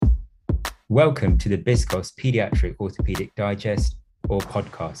Welcome to the BSCOS Pediatric Orthopedic Digest or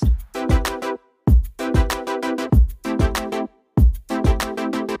podcast.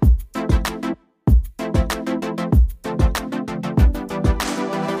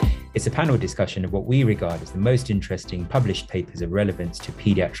 It's a panel discussion of what we regard as the most interesting published papers of relevance to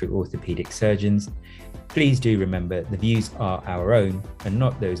pediatric orthopedic surgeons. Please do remember the views are our own and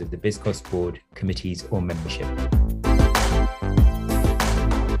not those of the BSCOS board, committees or membership.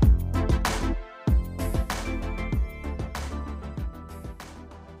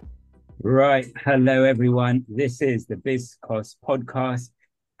 Right. Hello, everyone. This is the BSCOS podcast.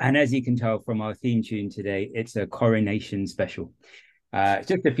 And as you can tell from our theme tune today, it's a coronation special.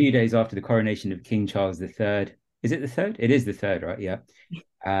 Just a few days after the coronation of King Charles III. Is it the third? It is the third, right? Yeah.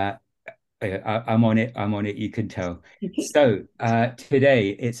 I'm on it. You can tell. So today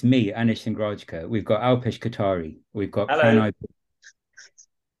it's me, Anish Sangrajka. We've got Alpesh Katari. We've got Pranay.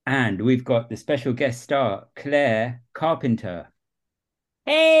 And we've got the special guest star, Claire Carpenter.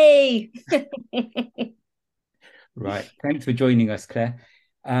 Hey! Right. Thanks for joining us, Claire.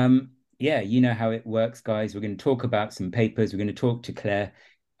 Yeah, you know how it works, guys. We're going to talk about some papers. We're going to talk to Claire.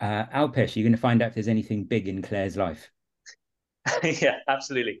 Alpesh, you're going to find out if there's anything big in Claire's life. Yeah,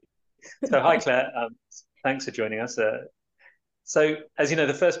 absolutely. So hi, Claire. Thanks for joining us. So as you know,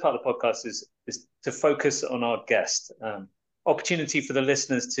 the first part of the podcast is to focus on our guest. Opportunity for the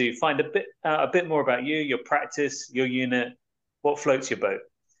listeners to find a bit more about you, your practice, your unit, what floats your boat.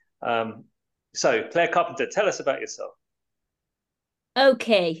 So Claire Carpenter, tell us about yourself.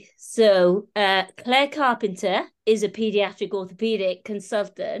 Okay, so Claire Carpenter is a pediatric orthopedic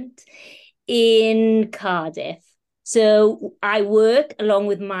consultant in Cardiff. So I work along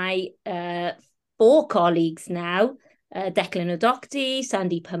with my 4 colleagues now, Declan O'Doherty,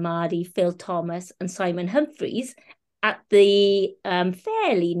 Sandy Pamadi, Phil Thomas and Simon Humphreys at the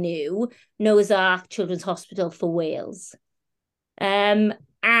fairly new Noah's Ark Children's Hospital for Wales.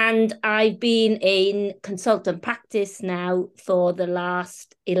 And I've been in consultant practice now for the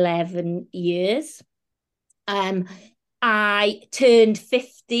last 11 years. I turned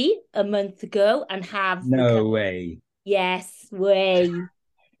 50 a month ago and have... No way. Yes, way.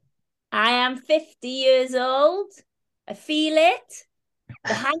 I am 50 years old. I feel it.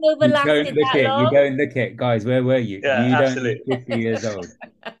 The hangover lasted that long. You don't look it. Guys, where were you? Yeah, you absolutely. Don't look 50 years old.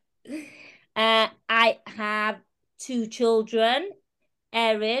 I have 2 children.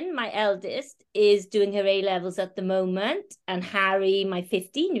 Erin, my eldest, is doing her A-levels at the moment, and Harry, my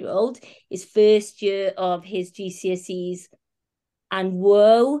 15-year-old, is first year of his GCSEs. And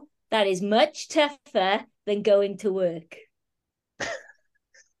whoa, that is much tougher than going to work.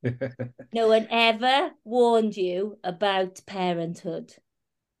 No one ever warned you about parenthood.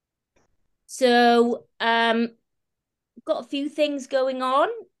 So, got a few things going on.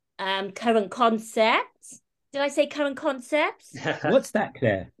 Current concepts. Did I say current concepts? What's that,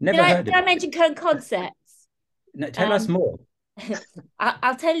 Claire? Did I mention current concepts? No, tell us more.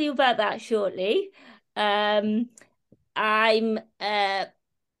 I'll tell you about that shortly. I'm a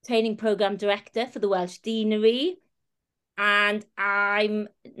training program director for the Welsh Deanery, and I'm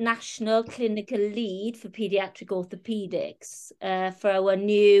national clinical lead for pediatric orthopedics for our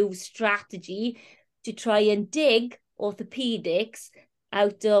new strategy to try and dig orthopedics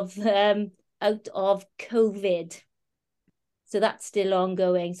out of COVID. So that's still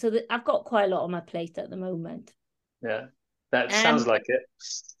ongoing. So I've got quite a lot on my plate at the moment. Yeah, that sounds like it.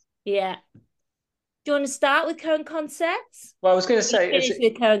 Yeah. Do you want to start with current concepts? Well, I was going to say, finish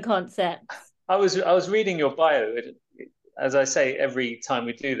with current concepts. I was reading your bio. As I say, every time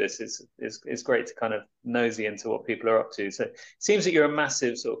we do this, it's great to kind of nosy into what people are up to. So it seems that you're a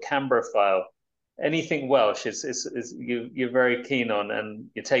massive sort of Canberra-phile. Anything Welsh is you're very keen on, and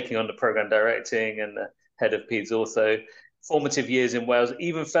you're taking on the program directing and the head of Peds Ortho, formative years in Wales,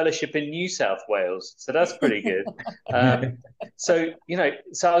 even fellowship in New South Wales. So that's pretty good. So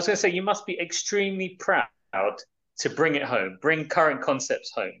I was going to say you must be extremely proud to bring it home, bring current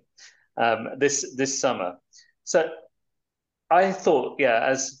concepts home this summer. So I thought,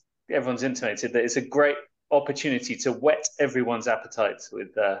 as everyone's intimated, that it's a great opportunity to whet everyone's appetites with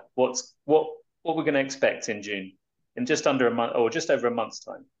what we're going to expect in June, in just under a month or just over a month's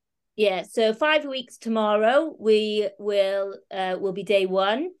time. Yeah, so 5 weeks tomorrow we will be day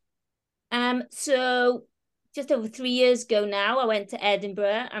 1. So just over 3 years ago now, I went to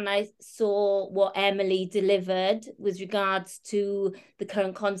Edinburgh and I saw what Emily delivered with regards to the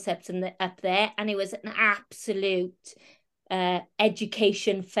current concepts up there, and it was an absolute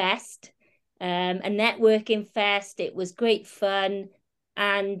education fest, a networking fest. It was great fun.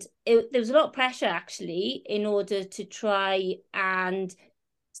 And there was a lot of pressure, actually, in order to try and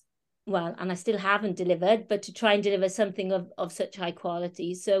well, and I still haven't delivered, but to try and deliver something of such high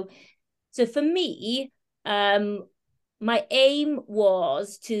quality. So for me, my aim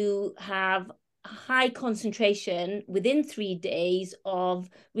was to have high concentration within 3 days of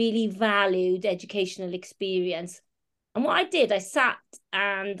really valued educational experience. And what I did, I sat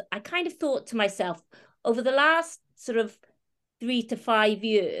and I kind of thought to myself, over the last sort of 3 to 5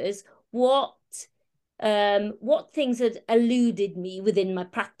 years, what things had eluded me within my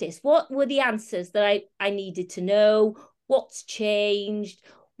practice? What were the answers that I needed to know? What's changed?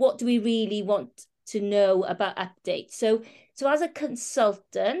 What do we really want to know about updates? So as a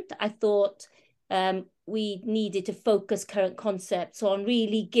consultant, I thought we needed to focus current concepts on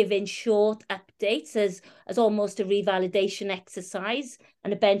really giving short updates as almost a revalidation exercise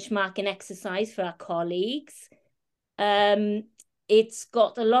and a benchmarking exercise for our colleagues. It's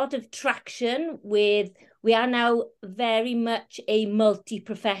got a lot of traction we are now very much a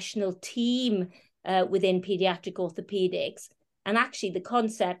multi-professional team within paediatric orthopedics. And actually the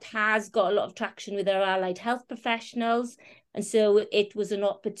concept has got a lot of traction with our allied health professionals. And so it was an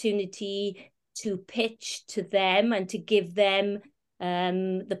opportunity to pitch to them and to give them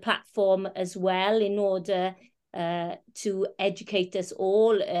the platform as well in order to educate us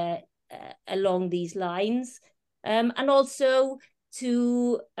all along these lines. And also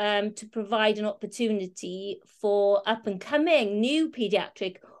to provide an opportunity for up and coming new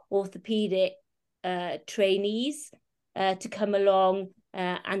paediatric orthopedic trainees to come along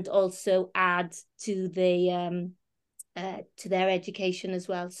and also add to their education as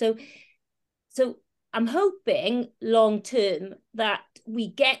well. So I'm hoping long term that we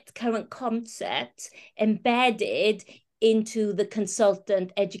get current concepts embedded into the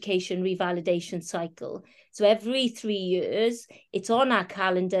consultant education revalidation cycle. So every 3 years, it's on our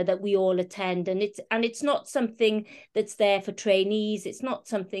calendar that we all attend, and it's not something that's there for trainees. It's not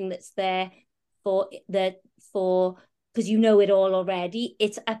something that's there for because you know it all already.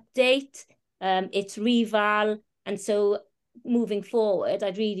 It's update, it's reval, and so moving forward,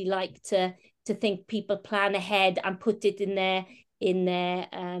 I'd really like to think people plan ahead and put it in their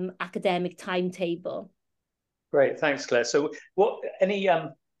academic timetable. Great, thanks, Claire. So, any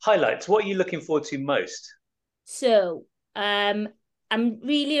highlights? What are you looking forward to most? So, I'm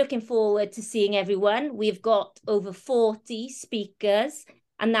really looking forward to seeing everyone. We've got over 40 speakers,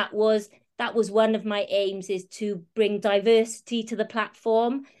 and that was one of my aims, is to bring diversity to the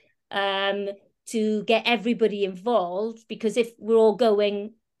platform, to get everybody involved, because if we're all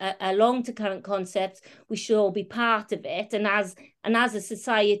going along to current concepts, we should all be part of it. And as a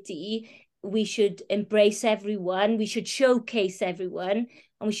society, we should embrace everyone, we should showcase everyone,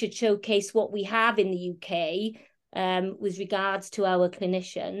 and we should showcase what we have in the UK with regards to our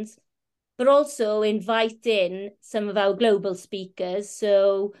clinicians, but also invite in some of our global speakers.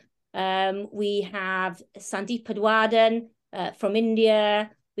 So we have Sandeep Padwadan from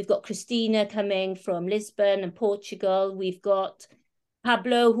India. We've got Christina coming from Lisbon and Portugal. We've got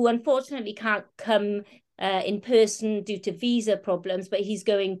Pablo, who unfortunately can't come in person due to visa problems, but he's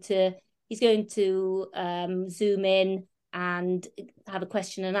going to Zoom in and have a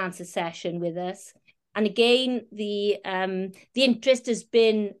question and answer session with us. And again, the interest has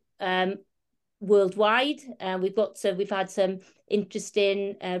been worldwide. We've had some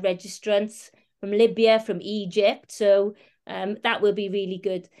interesting registrants from Libya, from Egypt. So that will be really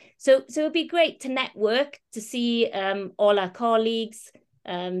good. So it'll be great to network, to see all our colleagues,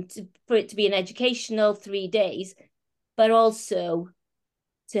 for it to be an educational 3 days, but also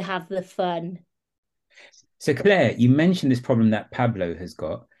to have the fun. So Claire, you mentioned this problem that Pablo has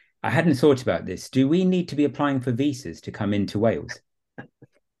got. I hadn't thought about this. Do we need to be applying for visas to come into Wales?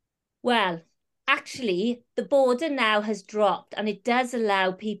 Well, actually, the border now has dropped, and it does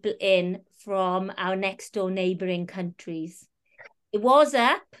allow people in from our next door neighbouring countries. It was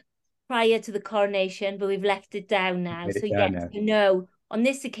up prior to the coronation, but we've left it down now. So yes, no, on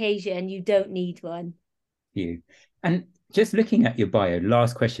this occasion, you don't need one. You. And just looking at your bio,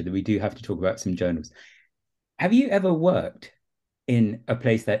 last question that we do have to talk about some journals. Have you ever worked in a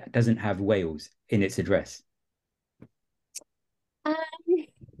place that doesn't have Wales in its address?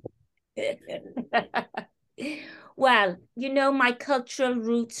 Well, my cultural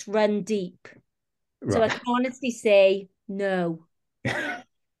roots run deep. Right. So I can honestly say no.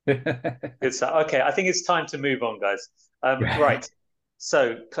 Good stuff. Okay, I think it's time to move on, guys. Right.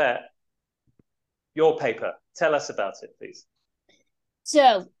 So, Claire, your paper, tell us about it, please.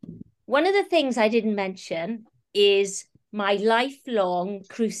 So, one of the things I didn't mention is my lifelong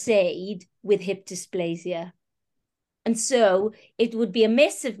crusade with hip dysplasia. And so it would be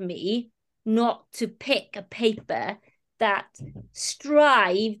amiss of me not to pick a paper that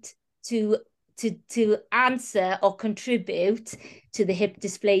strived to answer or contribute to the hip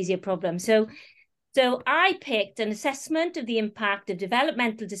dysplasia problem. So I picked an assessment of the impact of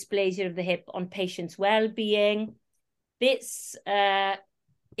developmental dysplasia of the hip on patients' well-being. This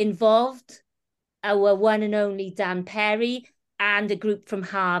involved our one and only Dan Perry and a group from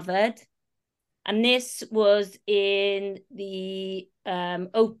Harvard. And this was in the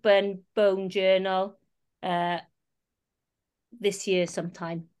Open Bone Journal this year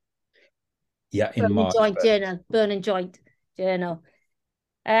sometime. Yeah, in March. Bone and Joint Journal.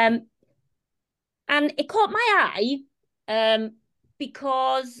 And it caught my eye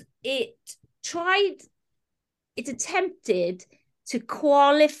because it attempted to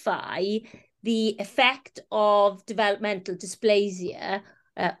qualify the effect of developmental dysplasia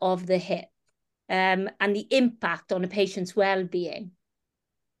of the hip and the impact on a patient's well-being.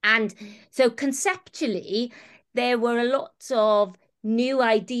 And so conceptually, there were a lot of new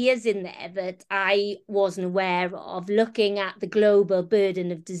ideas in there that I wasn't aware of, looking at the global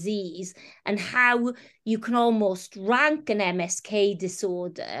burden of disease and how you can almost rank an MSK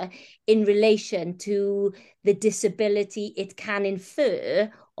disorder in relation to the disability it can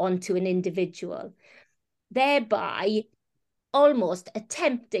infer onto an individual, thereby almost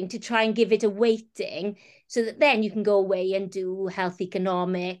attempting to try and give it a weighting so that then you can go away and do health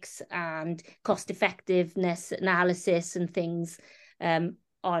economics and cost effectiveness analysis and things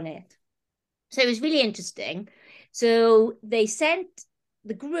on it. So it was really interesting. So the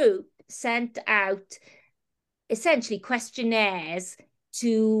group sent out essentially questionnaires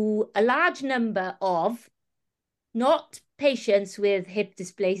to a large number of not patients with hip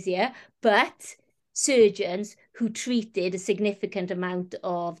dysplasia, but surgeons who treated a significant amount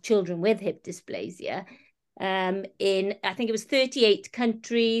of children with hip dysplasia in, I think it was 38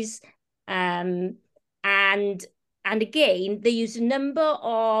 countries. And again, they used a number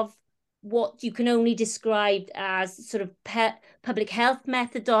of what you can only describe as sort of public health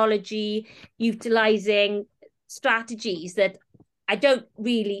methodology, utilizing strategies that I don't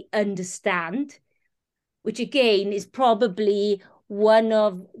really understand, which again is probably one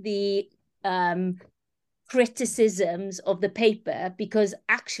of the criticisms of the paper, because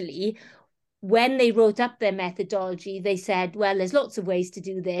actually when they wrote up their methodology, they said, well, there's lots of ways to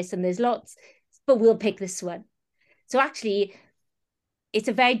do this and there's lots, but we'll pick this one. So actually, it's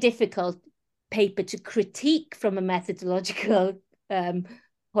a very difficult paper to critique from a methodological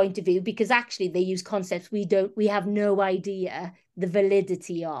point of view, because actually they use concepts we have no idea the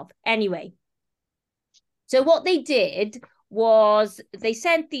validity of. Anyway, so what they did was they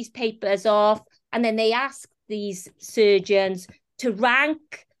sent these papers off, and then they asked these surgeons to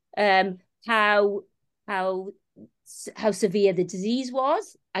rank how severe the disease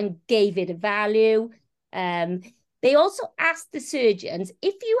was and gave it a value. They also asked the surgeons,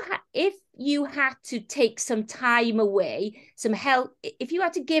 if you had to take some time away, some help, if you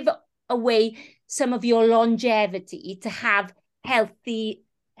had to give away some of your longevity to have to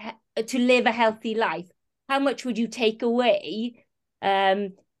live a healthy life, how much would you take away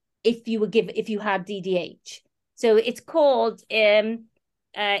if you had DDH? So it's called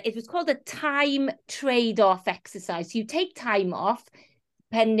it was called a time trade-off exercise. You take time off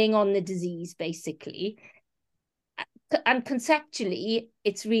depending on the disease, basically. And conceptually,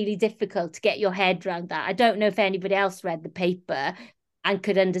 it's really difficult to get your head around that. I don't know if anybody else read the paper and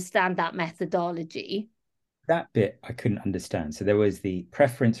could understand that methodology. That bit I couldn't understand. So there was the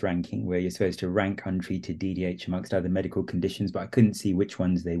preference ranking where you're supposed to rank untreated DDH amongst other medical conditions, but I couldn't see which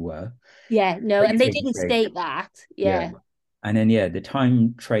ones they were. Yeah, no, and they didn't state that. Yeah. And then, the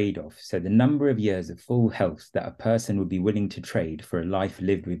time trade-off. So the number of years of full health that a person would be willing to trade for a life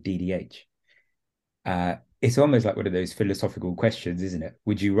lived with DDH. It's almost like one of those philosophical questions, isn't it?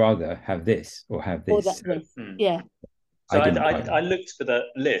 Would you rather have this or have this? Yeah. So I looked for the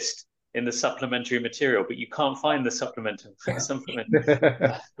list in the supplementary material, but you can't find the supplement,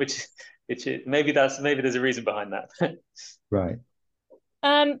 which maybe there's a reason behind that. Right.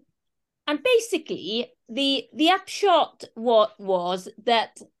 And basically, the upshot was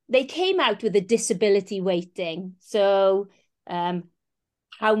that they came out with a disability weighting. So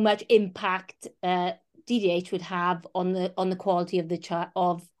how much impact DDH would have on the quality of the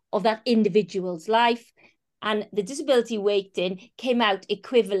of that individual's life. And the disability weighting came out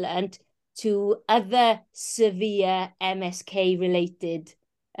equivalent to other severe MSK-related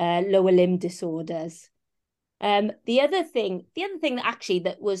lower limb disorders. The other thing that actually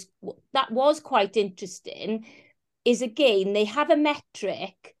that was quite interesting is, again, they have a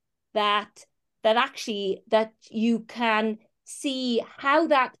metric that you can see how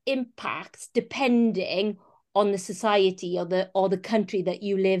that impacts depending on the society or the country that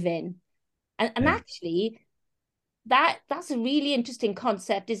you live in. And actually, that's a really interesting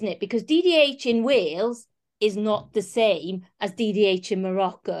concept, isn't it? Because DDH in Wales is not the same as DDH in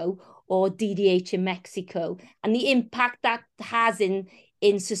Morocco or DDH in Mexico, and the impact that has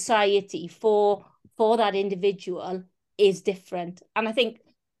in society for that individual is different. And I think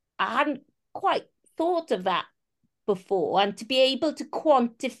I hadn't quite thought of that before, and to be able to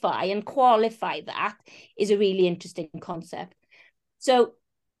quantify and qualify that is a really interesting concept. So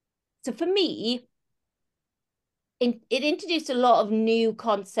for me, it introduced a lot of new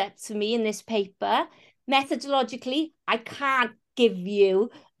concepts for me in this paper. Methodologically, I can't give you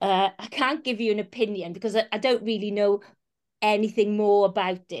an opinion because I don't really know anything more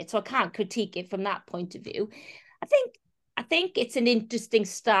about it, so I can't critique it from that point of view. I think it's an interesting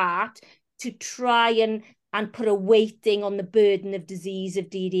start to try and put a weighting on the burden of disease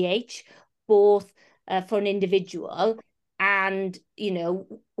of DDH, both for an individual and, you know,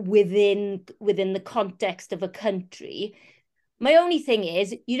 within the context of a country. My only thing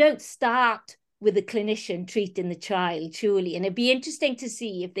is, you don't start with a clinician treating the child, surely. And it'd be interesting to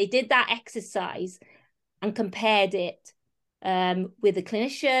see if they did that exercise and compared it with a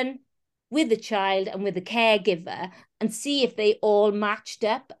clinician, with the child, and with a caregiver, and see if they all matched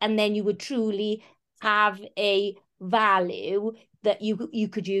up. And then you would truly have a value that you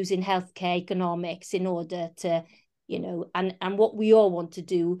could use in healthcare economics in order to, you know, and what we all want to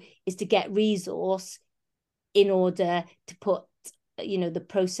do is to get resource in order to put, you know, the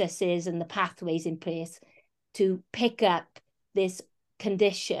processes and the pathways in place to pick up this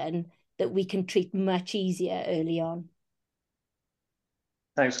condition that we can treat much easier early on.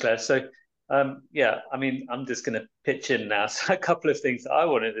 Thanks, Claire. So, yeah, I mean, I'm just going to pitch in now. So a couple of things that I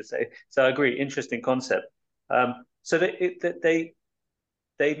wanted to say. So I agree, interesting concept. So they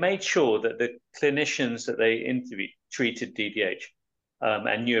made sure that the clinicians that they interviewed treated DDH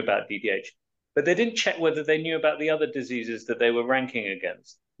and knew about DDH, but they didn't check whether they knew about the other diseases that they were ranking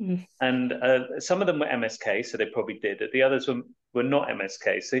against. Mm. And some of them were MSK, so they probably did. The others were not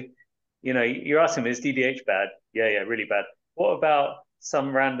MSK. So, you know, you're asking, is DDH bad? Yeah, really bad. What about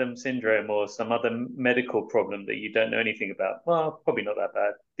some random syndrome or some other medical problem that you don't know anything about? Well, probably not that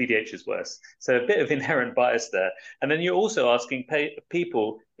bad. DDH is worse. So a bit of inherent bias there. And then you're also asking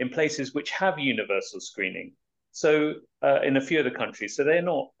people in places which have universal screening. So in a few of the countries, so they're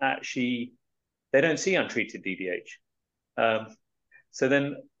not actually, they don't see untreated DDH. So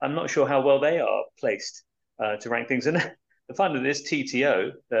then I'm not sure how well they are placed to rank things. And the fun of this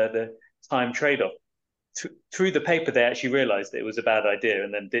TTO, the time trade-off, through the paper, they actually realized that it was a bad idea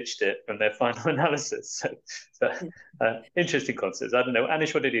and then ditched it from their final analysis. So interesting concepts. I don't know.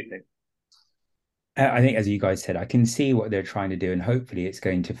 Anish, what did you think? I think, as you guys said, I can see what they're trying to do, and hopefully it's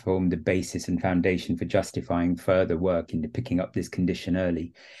going to form the basis and foundation for justifying further work into picking up this condition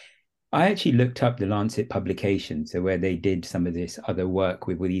early. I actually looked up the Lancet publication, so where they did some of this other work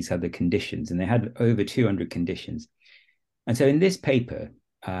with these other conditions, and they had over 200 conditions. And so in this paper,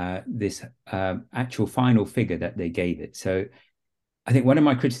 this actual final figure that they gave it. So I think one of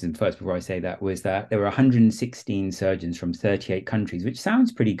my criticisms first, before I say that, was that there were 116 surgeons from 38 countries, which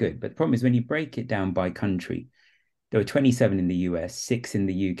sounds pretty good. But the problem is when you break it down by country, there were 27 in the US, 6 in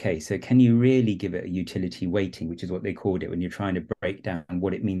the UK. So can you really give it a utility weighting, which is what they called it when you're trying to break down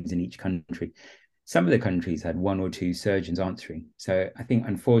what it means in each country? Some of the countries had 1 or 2 surgeons answering. So I think,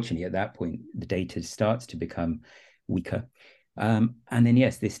 unfortunately, at that point, the data starts to become weaker. And then,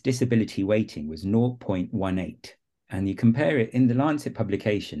 yes, this disability weighting was 0.18. And you compare it in the Lancet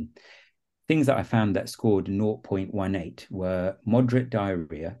publication, things that I found that scored 0.18 were moderate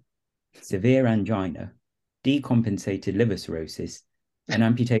diarrhea, severe angina, decompensated liver cirrhosis, and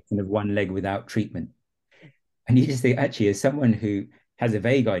amputation of one leg without treatment. And you just think, actually, as someone who has a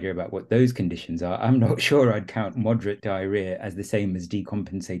vague idea about what those conditions are, I'm not sure I'd count moderate diarrhea as the same as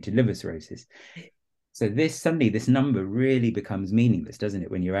decompensated liver cirrhosis. So suddenly this number really becomes meaningless, doesn't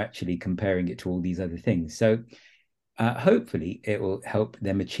it, when you're actually comparing it to all these other things. So hopefully it will help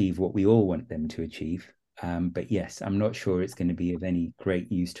them achieve what we all want them to achieve. But yes, I'm not sure it's going to be of any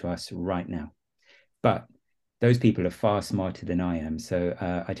great use to us right now. But those people are far smarter than I am. So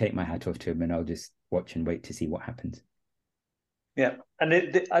I take my hat off to them, and I'll just watch and wait to see what happens. Yeah. And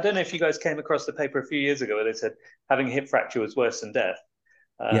I don't know if you guys came across the paper a few years ago where they said having a hip fracture was worse than death.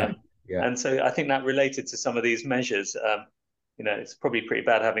 Yeah. And so I think that related to some of these measures. You know, it's probably pretty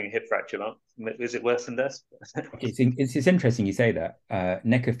bad having a hip fracture. Is it worse than death? It's interesting you say that.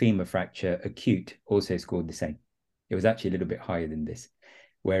 Neck of femur fracture acute also scored the same. It was actually a little bit higher than this.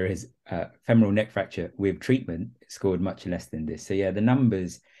 Whereas femoral neck fracture with treatment scored much less than this. So yeah, the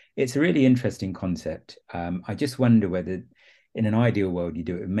numbers, it's a really interesting concept. I just wonder whether in an ideal world, you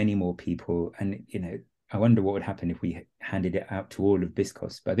do it with many more people. And, I wonder what would happen if we handed it out to all of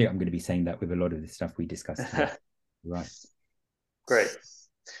BSCOS. But I think I'm going to be saying that with a lot of the stuff we discussed today. Right. Great.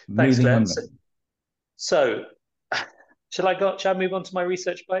 Thanks, Moving Glenn. on. So shall I move on to my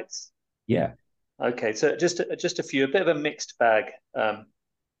research bites? Yeah. Okay, so just a few, a bit of a mixed bag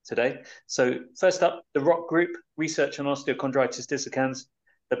today. So first up, the Rock Group, Research on Osteochondritis Dissecans,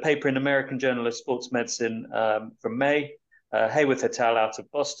 the paper in American Journal of Sports Medicine from May, Hayworth et al. Out of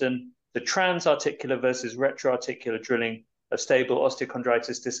Boston, the transarticular versus retroarticular drilling of stable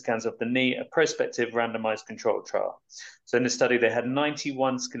osteochondritis dissecans of the knee, a prospective randomized controlled trial. So in the study, they had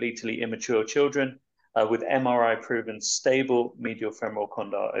 91 skeletally immature children with MRI-proven stable medial femoral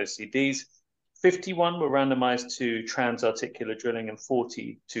condyle OCDs. 51 were randomized to transarticular drilling and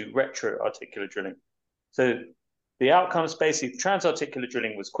 40 to retroarticular drilling. So the outcomes, basically, transarticular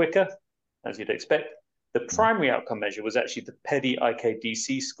drilling was quicker, as you'd expect. The primary outcome measure was actually the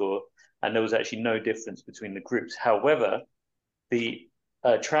PEDI-IKDC score, and there was actually no difference between the groups. However, the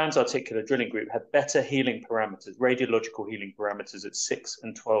transarticular drilling group had better healing parameters, radiological healing parameters at 6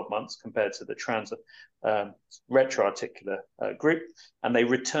 and 12 months compared to the retroarticular group, and they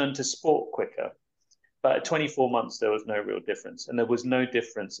returned to sport quicker. But at 24 months, there was no real difference, and there was no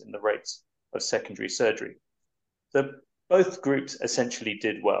difference in the rates of secondary surgery. So both groups essentially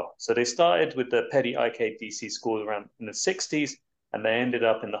did well. So they started with the PEDI-IKDC score around in the 60s, and they ended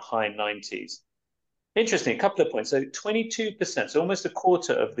up in the high 90s. Interesting, a couple of points. So 22%, so almost a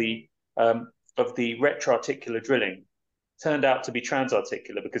quarter of the retroarticular drilling turned out to be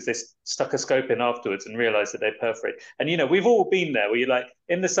transarticular because they stuck a scope in afterwards and realized that they perforate. And, we've all been there where you're like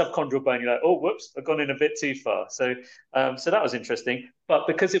in the subchondral bone, you're like, oh, whoops, I've gone in a bit too far. So that was interesting. But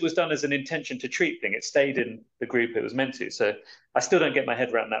because it was done as an intention to treat thing, it stayed in the group it was meant to. So I still don't get my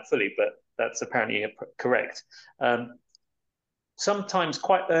head around that fully, but that's apparently correct. Sometimes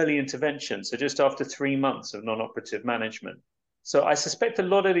quite early intervention, so just after 3 months of non-operative management. So I suspect a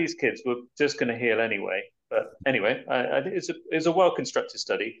lot of these kids were just going to heal anyway. But anyway, I think it's a well-constructed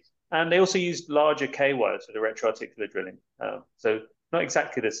study. And they also used larger K-wires for the retroarticular drilling. So not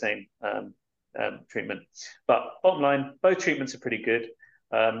exactly the same treatment. But bottom line, both treatments are pretty good.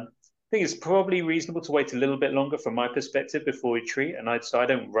 I think it's probably reasonable to wait a little bit longer from my perspective before we treat. And so I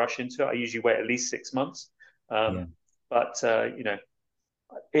don't rush into it. I usually wait at least 6 months. But,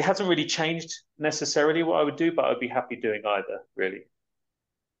 it hasn't really changed necessarily what I would do, but I'd be happy doing either, really.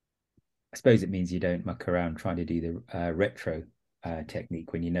 I suppose it means you don't muck around trying to do the retro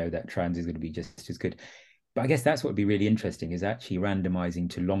technique when you know that trans is going to be just as good. But I guess that's what would be really interesting is actually randomizing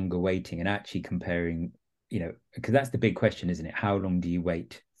to longer waiting and actually comparing, because that's the big question, isn't it? How long do you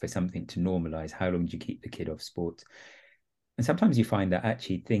wait for something to normalize? How long do you keep the kid off sports? And sometimes you find that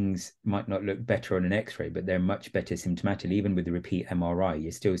actually things might not look better on an X-ray, but they're much better symptomatically. Even with the repeat MRI,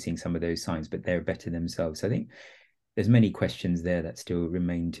 you're still seeing some of those signs, but they're better themselves. So I think there's many questions there that still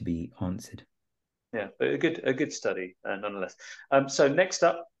remain to be answered. Yeah, but a good study nonetheless. So next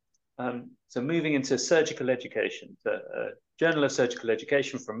up, so moving into surgical education, the Journal of Surgical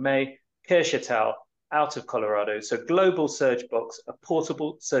Education from May, Kirsch et al. Out of Colorado. So Global Surge Box, a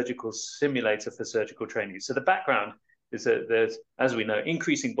portable surgical simulator for surgical trainees. So the background is that there's, as we know,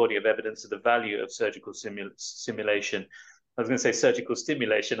 increasing body of evidence of the value of surgical simulation. I was going to say surgical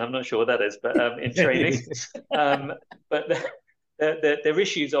stimulation. I'm not sure what that is, but in training. But there are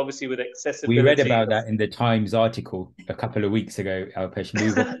issues, obviously, with accessibility. We read about that in the Times article a couple of weeks ago, Alpesh.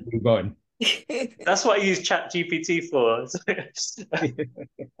 Move on. That's what I use ChatGPT for.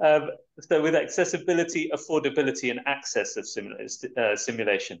 So with accessibility, affordability, and access of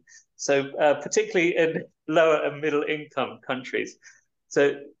simulation. So particularly in lower and middle income countries.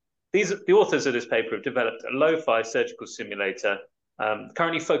 So the authors of this paper have developed a lo-fi surgical simulator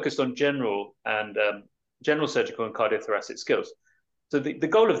currently focused on general surgical and cardiothoracic skills. So the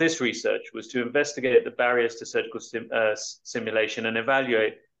goal of this research was to investigate the barriers to surgical simulation and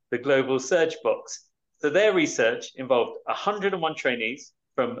evaluate the Global Surge Box. So their research involved 101 trainees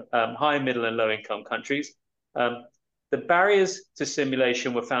from high, middle, and low-income countries. The barriers to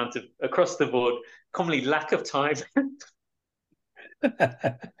simulation were found across the board, commonly lack of time.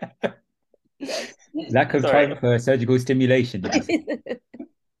 Lack of time for surgical stimulation.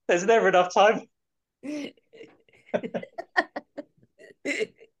 There's never enough time.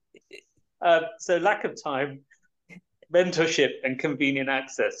 So lack of time, mentorship, and convenient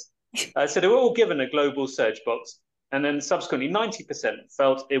access. So they were all given a global surge box, and then subsequently 90%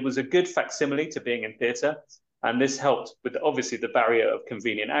 felt it was a good facsimile to being in theatre, and this helped with obviously the barrier of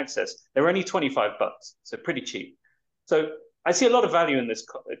convenient access. They're only $25, so pretty cheap. So I see a lot of value in this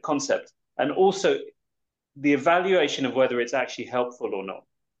concept, and also the evaluation of whether it's actually helpful or not.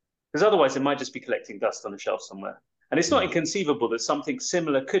 Because otherwise it might just be collecting dust on a shelf somewhere. And it's not inconceivable that something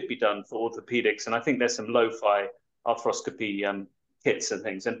similar could be done for orthopedics. And I think there's some lo-fi arthroscopy kits and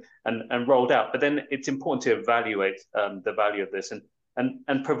things and rolled out. But then it's important to evaluate the value of this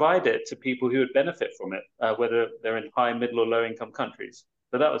and provide it to people who would benefit from it, whether they're in high, middle, or low income countries.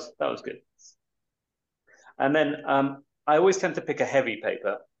 So that was good. And then I always tend to pick a heavy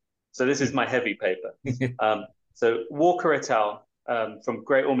paper. So this is my heavy paper. So Walker et al. From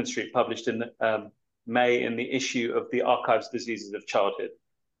Great Ormond Street, published in May in the issue of the Archives of Diseases of Childhood.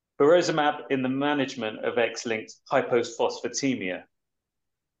 Burosumab in the management of X-linked hypophosphatemia.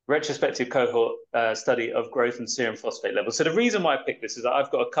 Retrospective cohort study of growth and serum phosphate levels. So the reason why I picked this is that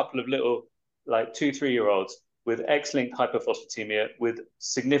I've got a couple of little, like 2-3-year-olds with X-linked hypophosphatemia with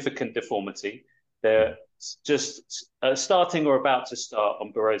significant deformity. They're just starting or about to start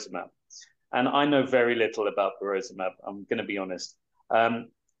on burosumab. And I know very little about burosumab, I'm going to be honest.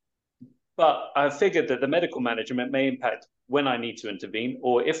 But I figured that the medical management may impact when I need to intervene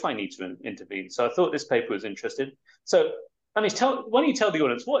or if I need to intervene. So I thought this paper was interesting. So, Anish, why don't you tell the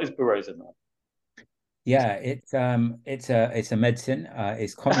audience, what is burosumab? Yeah, it's a medicine.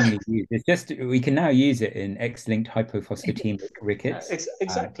 It's commonly used. It's just we can now use it in X-linked hypophosphatemic rickets.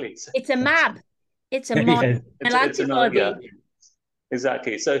 Exactly. It's a MAB. It's a monoclonal antibody. Yeah,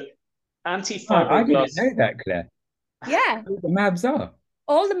 exactly. So anti-fibroblast. I didn't know that, Claire. Yeah. The MABs are.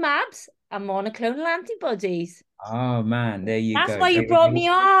 All the MABs are monoclonal antibodies. Oh man, there you go. That's why you brought me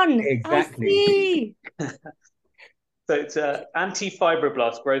on. Exactly. So it's an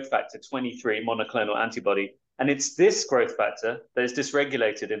anti-fibroblast growth factor 23 monoclonal antibody. And it's this growth factor that is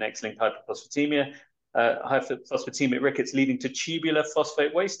dysregulated in X-linked hypophosphatemia, hypophosphatemic rickets, leading to tubular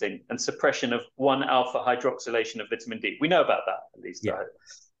phosphate wasting and suppression of 1-alpha hydroxylation of vitamin D. We know about that, at least.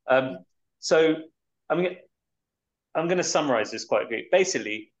 Yeah. So I'm going to summarize this quite quickly.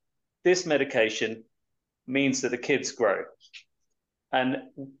 Basically, this medication means that the kids grow. And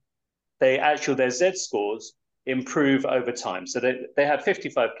their Z scores improve over time. So they had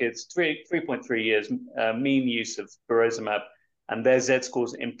 55 kids, 3.3 years mean use of burosumab, and their Z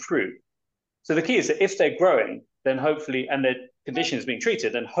scores improve. So the key is that if they're growing, then hopefully, and their condition is being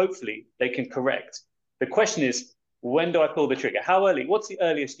treated, then hopefully they can correct. The question is, when do I pull the trigger? How early? What's the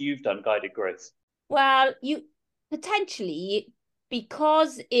earliest you've done guided growth? Well, you potentially,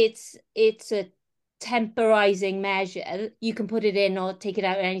 because it's a temporizing measure, you can put it in or take it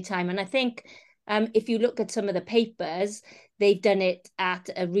out at any time. And I think if you look at some of the papers, they've done it at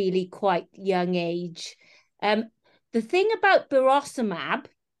a really quite young age. The thing about burosumab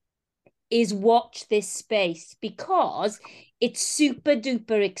is watch this space, because it's super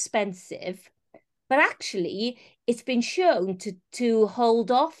duper expensive, but actually it's been shown to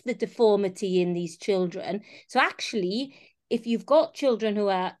hold off the deformity in these children. So actually, if you've got children who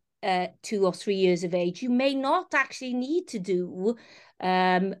are 2 or 3 years of age, you may not actually need to do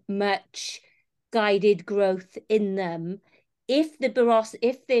much guided growth in them if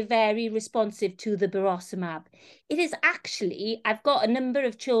they're very responsive to the burosumab. It is actually, I've got a number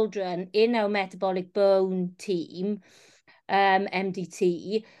of children in our metabolic bone team,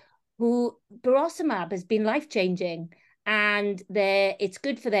 MDT, who burosumab has been life-changing, and it's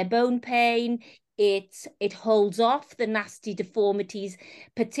good for their bone pain. It holds off the nasty deformities,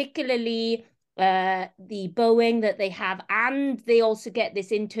 particularly the bowing that they have, and they also get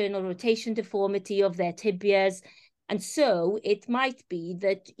this internal rotation deformity of their tibias. And so it might be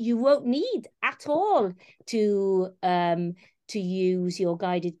that you won't need at all to use your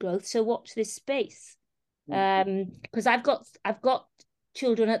guided growth. So watch this space, because I've got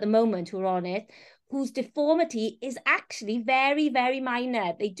children at the moment who are on it whose deformity is actually very, very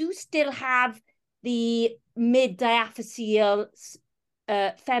minor. They do still have the mid-diaphyseal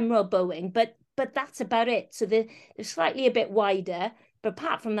femoral bowing, but that's about it. So they're slightly a bit wider, but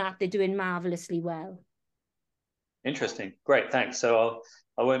apart from that, they're doing marvelously well. Interesting. Great, thanks. So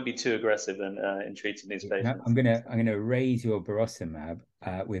I won't be too aggressive in treating these patients. I'm gonna raise your burosumab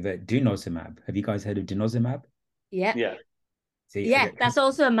with a denosumab. Have you guys heard of denosumab? Yeah. Yeah. See, yeah, that's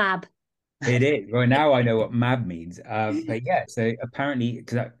also a MAB. It is. Well, now I know what MAB means. But yeah, so apparently,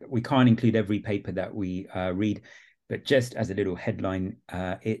 because we can't include every paper that we read, but just as a little headline,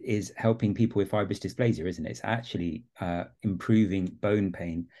 it is helping people with fibrous dysplasia, isn't it? It's actually improving bone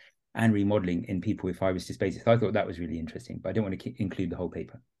pain and remodeling in people with fibrous dysplasia. So I thought that was really interesting, but I don't want to include the whole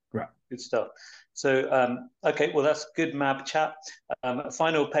paper. Right. Good stuff. So, okay, well, that's good MAB chat.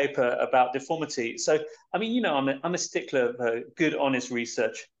 Final paper about deformity. So, I mean, you know, I'm a stickler of good, honest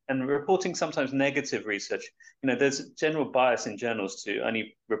research. and reporting sometimes negative research. There's a general bias in journals to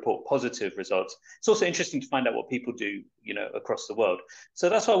only report positive results. It's also interesting to find out what people do, across the world. So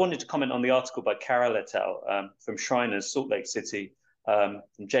that's why I wanted to comment on the article by Carroll et al. From Shriners, Salt Lake City, from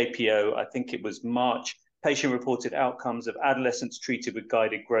JPO, I think it was March, patient-reported outcomes of adolescents treated with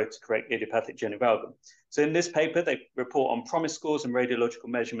guided growth to correct idiopathic genivalgum. So in this paper, they report on PROMIS scores and radiological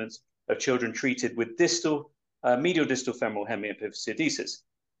measurements of children treated with medial distal femoral hemiepiphysiodesis.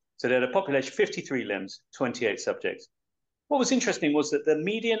 So they had a population of 53 limbs, 28 subjects. What was interesting was that the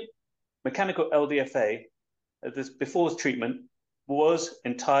median mechanical LDFA before treatment was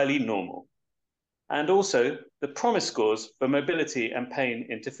entirely normal. And also the PROMIS scores for mobility and pain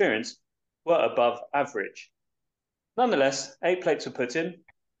interference were above average. Nonetheless, 8 plates were put in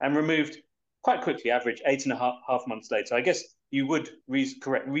and removed quite quickly, average 8.5 months later. I guess you would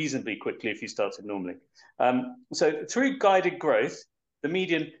correct reasonably quickly if you started normally. So through guided growth, the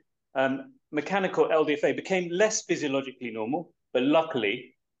median mechanical LDFA became less physiologically normal, but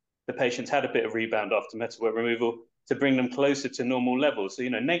luckily the patients had a bit of rebound after metalwork removal to bring them closer to normal levels. So,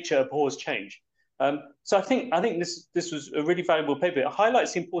 nature abhors change. So I think this was a really valuable paper. It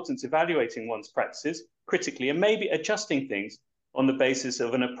highlights the importance of evaluating one's practices critically and maybe adjusting things on the basis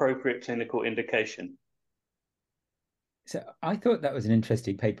of an appropriate clinical indication. So I thought that was an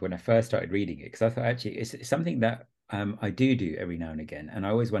interesting paper when I first started reading it, because I thought actually it's something that I do every now and again, and I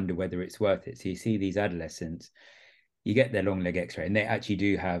always wonder whether it's worth it. So you see these adolescents, you get their long leg X-ray, and they actually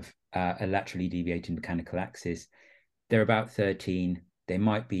do have a laterally deviating mechanical axis. They're about 13. They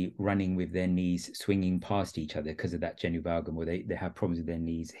might be running with their knees swinging past each other because of that genivalgum, or they have problems with their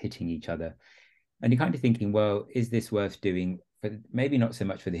knees hitting each other. And you're kind of thinking, well, is this worth doing for maybe not so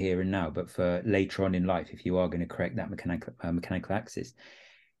much for the here and now, but for later on in life, if you are going to correct that mechanical axis?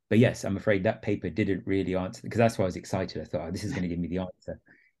 But yes, I'm afraid that paper didn't really answer, because that's why I was excited. I thought, oh, this is going to give me the answer.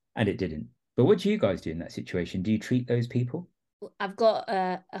 And it didn't. But what do you guys do in that situation? Do you treat those people? I've got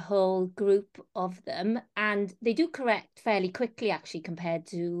a whole group of them, and they do correct fairly quickly, actually, compared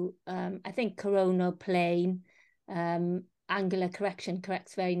to, I think, coronal plane, angular correction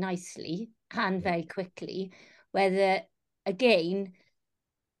corrects very nicely and very quickly. Whether, again,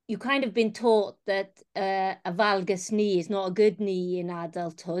 you kind of been taught that a valgus knee is not a good knee in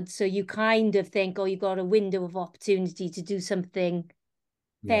adulthood. So you kind of think, oh, you've got a window of opportunity to do something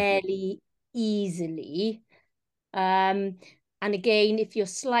fairly easily. And again, if you're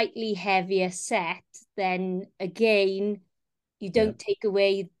slightly heavier set, then again, you don't take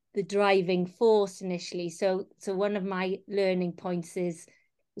away the driving force initially. So one of my learning points is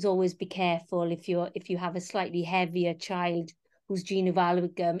always be careful if you have a slightly heavier child whose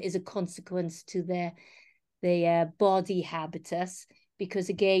genivalgum is a consequence to their body habitus, because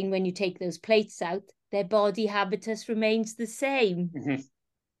again, when you take those plates out, their body habitus remains the same.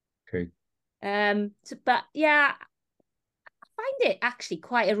 True. But yeah, I find it actually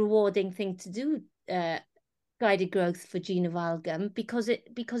quite a rewarding thing to do, guided growth for genivalgum, because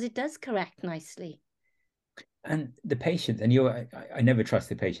it does correct nicely. And the patients, and I never trust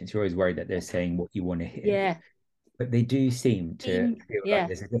the patients. You're always worried that they're saying what you want to hear. Yeah. But they do seem to feel like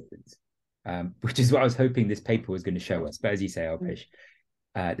there's a difference, which is what I was hoping this paper was going to show us. But as you say, Alpesh,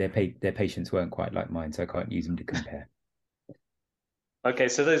 their patients weren't quite like mine, so I can't use them to compare. Okay,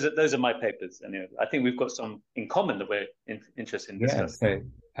 so those are my papers. Anyway, I think we've got some in common that we're interested in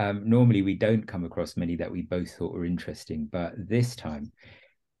discussing. So normally we don't come across many that we both thought were interesting, but this time,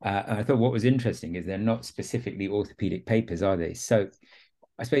 I thought what was interesting is they're not specifically orthopedic papers, are they? So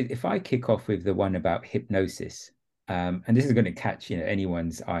I suppose if I kick off with the one about hypnosis, and this is going to catch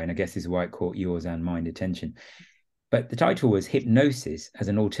anyone's eye, and I guess this is why it caught yours and mine attention. But the title was Hypnosis as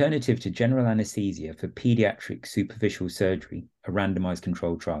an Alternative to General Anesthesia for Pediatric Superficial Surgery, a Randomized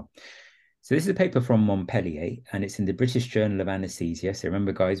Controlled Trial. So this is a paper from Montpellier, and it's in the British Journal of Anesthesia. So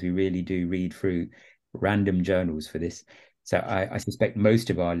remember, guys, we really do read through random journals for this. So I suspect most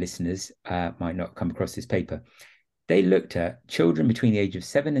of our listeners might not come across this paper. They looked at children between the age of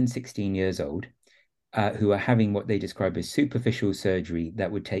 7 and 16 years old who are having what they describe as superficial surgery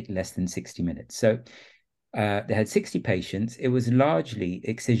that would take less than 60 minutes. So they had 60 patients. It was largely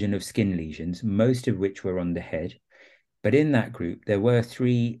excision of skin lesions, most of which were on the head. But in that group, there were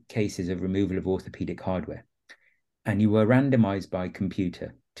 3 cases of removal of orthopedic hardware. And you were randomized by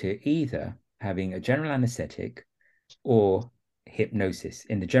computer to either having a general anesthetic or hypnosis.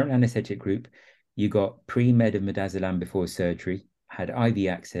 In the general anesthetic group, you got pre-med of midazolam before surgery, had IV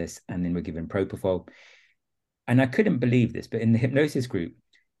access, and then were given propofol. And I couldn't believe this, but in the hypnosis group,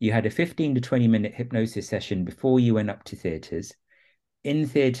 you had a 15 to 20 minute hypnosis session before you went up to theatres. In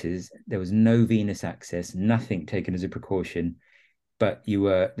theatres, there was no venous access, nothing taken as a precaution. but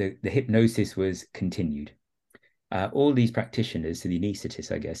the hypnosis was continued. All these practitioners, so the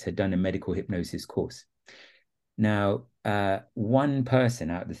anaesthetists, I guess, had done a medical hypnosis course. Now, one person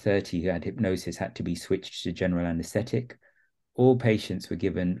out of the 30 who had hypnosis had to be switched to general anaesthetic. All patients were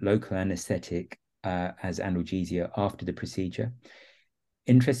given local anaesthetic as analgesia after the procedure.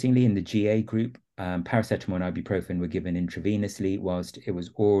 Interestingly, in the GA group, paracetamol and ibuprofen were given intravenously, whilst it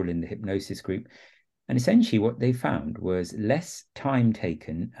was oral in the hypnosis group. And essentially what they found was less time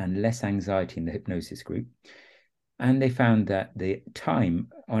taken and less anxiety in the hypnosis group. And they found that the time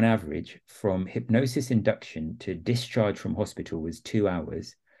on average from hypnosis induction to discharge from hospital was 2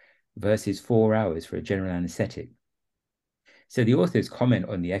 hours versus 4 hours for a general anesthetic. So the authors comment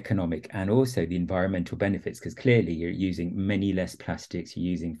on the economic and also the environmental benefits, because clearly you're using many less plastics, you're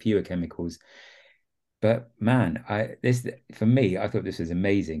using fewer chemicals. But man, for me, I thought this was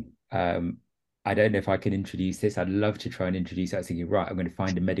amazing. I don't know if I can introduce this. I'd love to try and introduce it. I was thinking, right, I'm going to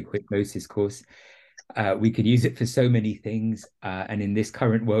find a medical hypnosis course. We could use it for so many things. And in this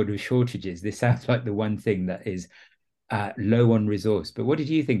current world of shortages, this sounds like the one thing that is low on resource. But what did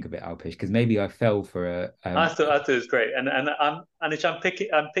you think of it, Alpesh? Because maybe I fell for a. I thought it was great, and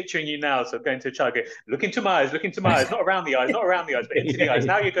I'm picturing you now, so going to a child, look into my eyes, not around the eyes, but into the eyes.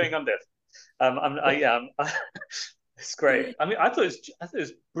 Now you're going under. It's great. I mean, I thought it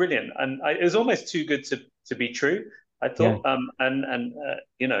was brilliant, and it was almost too good to be true. I thought,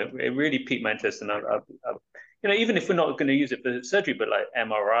 you know, it really piqued my interest, and you know, even if we're not going to use it for surgery, but like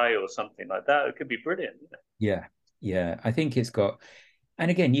MRI or something like that, it could be brilliant. Yeah, I think it's got,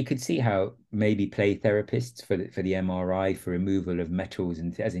 and again, you could see how maybe play therapists for the MRI for removal of metals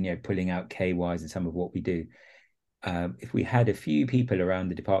and as in, you know, pulling out KYs and some of what we do. If we had a few people around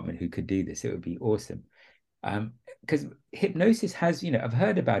the department who could do this, it would be awesome. Because hypnosis has, you know, I've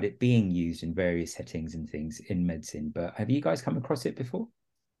heard about it being used in various settings and things in medicine, but have you guys come across it before?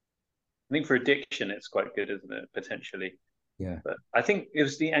 I think for addiction, it's quite good, isn't it? Potentially. Yeah. But I think it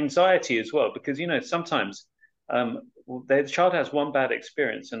was the anxiety as well, because, you know, sometimes the child has one bad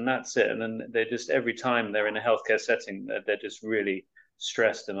experience and that's it. And then they're just, every time they're in a healthcare setting, they're just really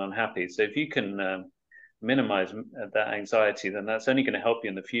stressed and unhappy. So if you can minimize that anxiety, then that's only going to help you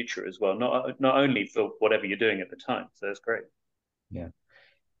in the future as well, not only for whatever you're doing at the time. So that's great. Yeah.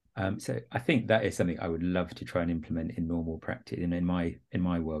 So I think that is something I would love to try and implement in normal practice in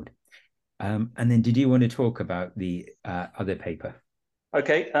my world. And then did you want to talk about the other paper?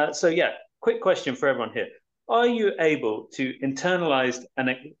 Okay. So yeah, quick question for everyone here. Are you able to internalize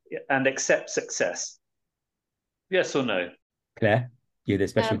and accept success? Yes or no? Claire, you're the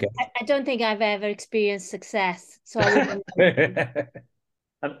special guest. I don't think I've ever experienced success, so I wouldn't.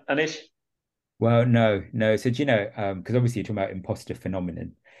 Anish? Well, no. So do you know, because obviously you're talking about imposter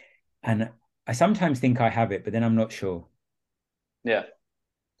phenomenon, and I sometimes think I have it, but then I'm not sure. Yeah,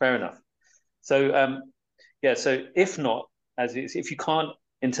 fair enough. So yeah, so if not, if you can't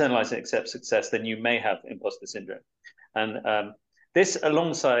internalize and accept success, then you may have imposter syndrome. And this,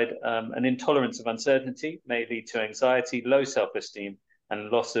 alongside an intolerance of uncertainty, may lead to anxiety, low self-esteem, and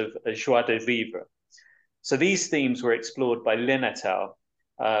loss of joie de vivre. So these themes were explored by Lin et al.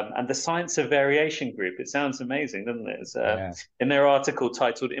 And the Science of Variation group. It sounds amazing, doesn't it? In their article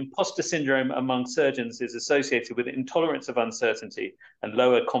titled "Imposter Syndrome Among Surgeons is Associated with Intolerance of Uncertainty and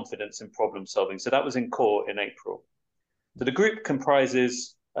Lower Confidence in Problem Solving." So that was in Core in April. So the group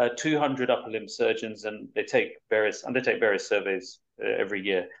comprises 200 upper limb surgeons, and they undertake various surveys every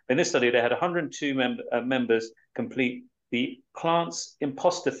year. In this study, they had 102 members complete the Klantz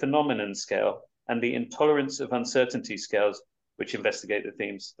Imposter Phenomenon Scale and the Intolerance of Uncertainty scales, which investigate the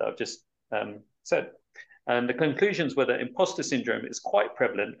themes that I've just said. And the conclusions were that imposter syndrome is quite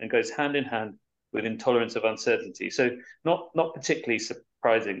prevalent and goes hand in hand with intolerance of uncertainty. So not particularly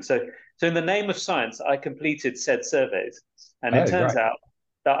surprising. So in the name of science, I completed said surveys, and it turns out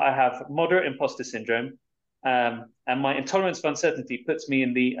that I have moderate imposter syndrome, and my intolerance of uncertainty puts me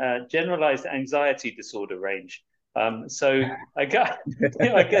in the generalized anxiety disorder range. So I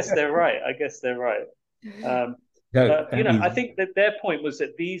guess they're right. You know, I think that their point was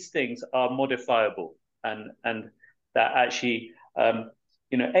that these things are modifiable, and that actually,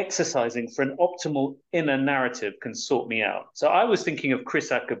 you know, exercising for an optimal inner narrative can sort me out. So I was thinking of Chris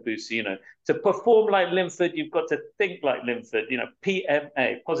Akabusi, you know, to perform like Linford, you've got to think like Linford, you know,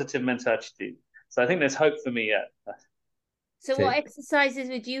 PMA, positive mental attitude. So I think there's hope for me yet. So what exercises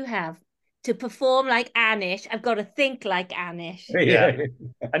would you have? To perform like Anish, I've got to think like Anish. Yeah.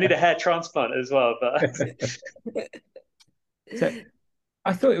 I need a hair transplant as well. But so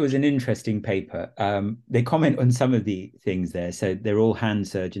I thought it was an interesting paper. They comment on some of the things there. So they're all hand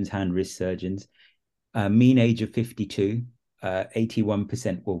surgeons, hand wrist surgeons, mean age of 52.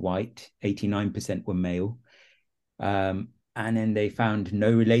 81% were white, 89% were male. And then they found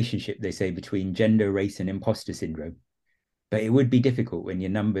no relationship, they say, between gender, race, and imposter syndrome. But it would be difficult when your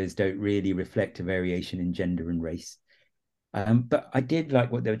numbers don't really reflect a variation in gender and race. But I did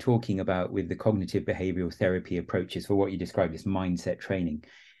like what they were talking about with the cognitive behavioral therapy approaches for what you described as mindset training.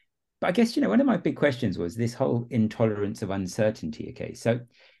 But I guess, one of my big questions was this whole intolerance of uncertainty. Okay, so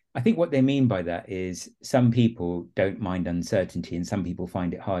I think what they mean by that is some people don't mind uncertainty and some people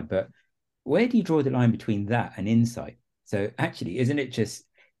find it hard. But where do you draw the line between that and insight? So actually, isn't it just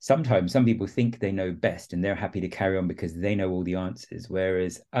sometimes some people think they know best and they're happy to carry on because they know all the answers,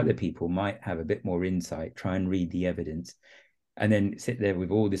 whereas other people might have a bit more insight, try and read the evidence, and then sit there with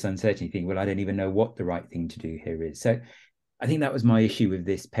all this uncertainty, think, well, I don't even know what the right thing to do here is. So I think that was my issue with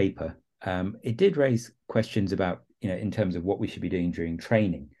this paper. It did raise questions about, in terms of what we should be doing during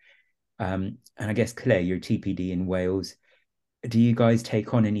training. And I guess, Claire, you're a TPD in Wales. Do you guys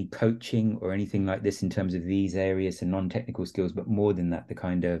take on any coaching or anything like this in terms of these areas and non-technical skills, but more than that, the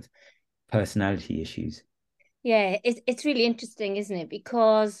kind of personality issues? Yeah, it's really interesting, isn't it?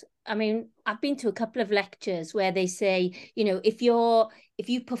 Because I mean, I've been to a couple of lectures where they say, if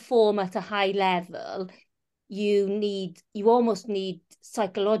you perform at a high level, you almost need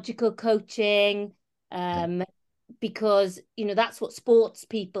psychological coaching, because that's what sports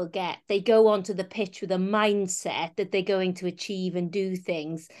people get. They go onto the pitch with a mindset that they're going to achieve and do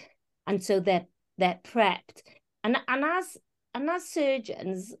things, and so they're prepped. And as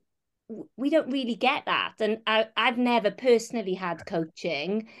surgeons, we don't really get that. And I've never personally had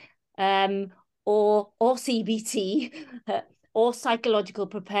coaching, or CBT, or psychological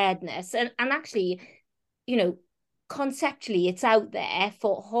preparedness. And actually, conceptually it's out there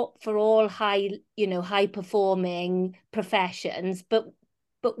for all high performing professions, but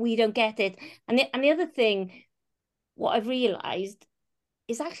we don't get it. And the other thing, what I've realized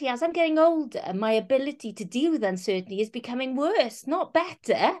is actually as I'm getting older, my ability to deal with uncertainty is becoming worse, not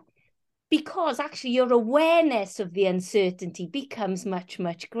better, because actually your awareness of the uncertainty becomes much,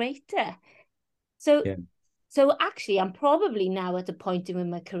 much greater. So actually I'm probably now at a point in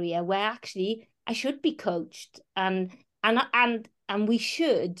my career where actually I should be coached, and we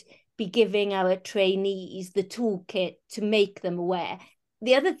should be giving our trainees the toolkit to make them aware.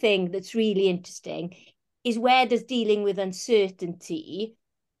 The other thing that's really interesting is, where does dealing with uncertainty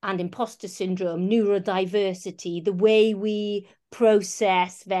and imposter syndrome, neurodiversity, the way we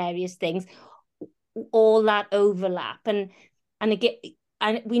process various things, all that overlap? And again,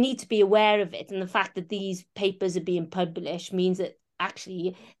 and we need to be aware of it. And the fact that these papers are being published means that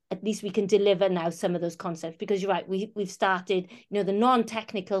actually at least we can deliver now some of those concepts, because you're right, we've started, the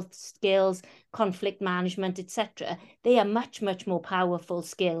non-technical skills, conflict management, etc. They are much, much more powerful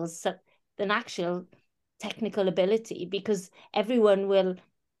skills than actual technical ability, because everyone will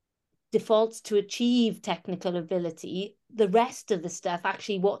defaults to achieve technical ability. The rest of the stuff,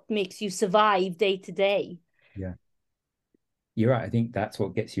 actually what makes you survive day to day. Yeah, you're right. I think that's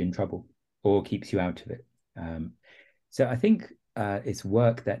what gets you in trouble or keeps you out of it. So I think it's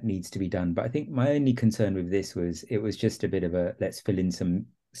work that needs to be done. But I think my only concern with this was it was just a bit of a let's fill in some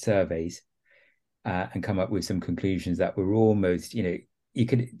surveys and come up with some conclusions that were almost,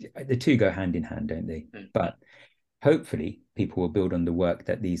 the two go hand in hand, don't they? But hopefully people will build on the work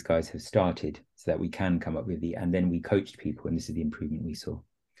that these guys have started so that we can come up with and then we coached people, and this is the improvement we saw.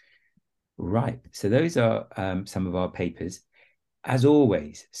 Right. So those are some of our papers, as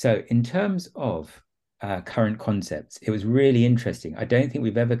always. So in terms of current concepts, it was really interesting. I don't think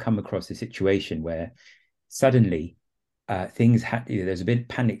we've ever come across a situation where suddenly things had, there's a bit of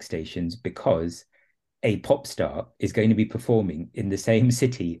panic stations because a pop star is going to be performing in the same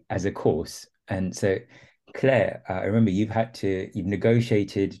city as a course. And so, Claire, I remember you've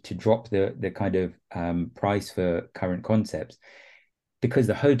negotiated to drop the kind of price for current concepts because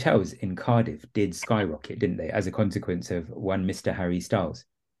the hotels in Cardiff did skyrocket, didn't they, as a consequence of one Mr. Harry Styles?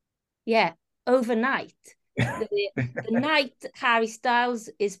 Yeah, overnight. The night Harry Styles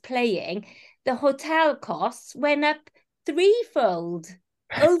is playing, the hotel costs went up threefold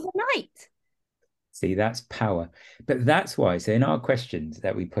overnight. See, that's power. But that's why, so in our questions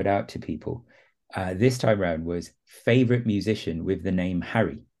that we put out to people, this time around was favorite musician with the name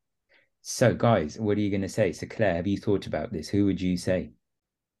Harry. So guys, what are you going to say? So Claire, have you thought about this? Who would you say?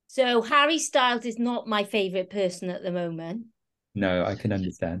 So Harry Styles is not my favorite person at the moment. No, I can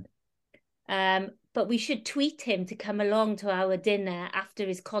understand. But we should tweet him to come along to our dinner after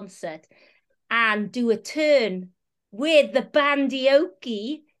his concert and do a turn with the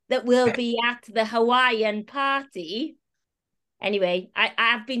bandioki that will be at the Hawaiian party. Anyway,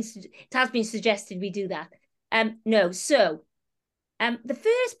 it has been suggested we do that. No, so The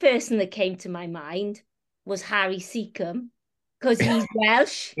first person that came to my mind was Harry Seacombe, because he's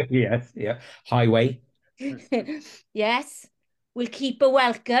Welsh. Yes, yeah. Highway. Yes, we'll keep a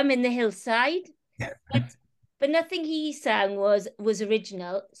welcome in the hillside. But nothing he sang was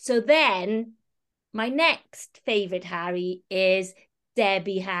original. So then my next favourite Harry is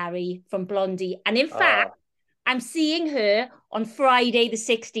Debbie Harry from Blondie. And in fact, I'm seeing her on Friday, the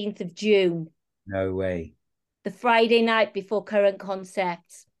 16th of June. No way. The Friday night before Current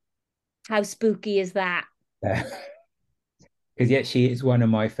Concepts. How spooky is that? Because yet she is one of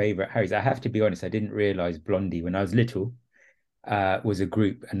my favorite Harrys. I have to be honest, I didn't realize Blondie when I was little was a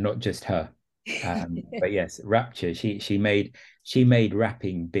group and not just her. But yes, Rapture. She made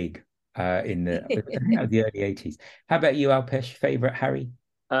rapping big in the I think that was the early 80s. How about you, Alpesh? Favorite Harry?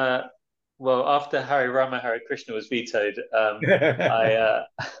 Well, after Hari Rama Hare Krishna was vetoed, I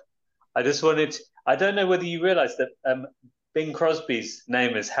just wanted. I don't know whether you realised that Bing Crosby's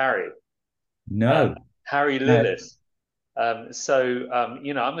name is Harry. No. Harry Lillis. So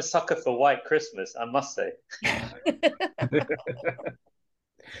you know, I'm a sucker for White Christmas, I must say.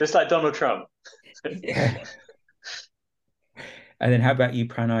 Just like Donald Trump. Yeah. And then how about you,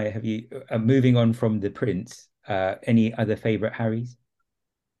 Pranay? Have you moving on from the Prince, any other favorite Harrys?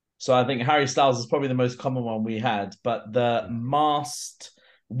 So I think Harry Styles is probably the most common one we had, but the masked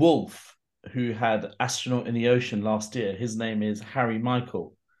wolf who had Astronaut in the Ocean last year, his name is Harry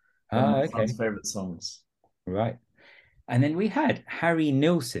Michael. One of my son's favorite songs. Right. And then we had Harry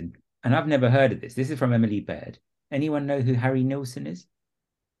Nilsson, and I've never heard of this. This is from Emily Baird. Anyone know who Harry Nilsson is?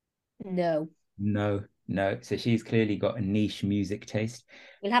 No. No. So she's clearly got a niche music taste.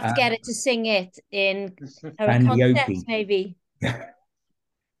 We'll have to get her to sing it in Current Concepts, maybe.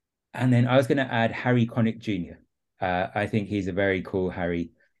 And then I was going to add Harry Connick Jr. I think he's a very cool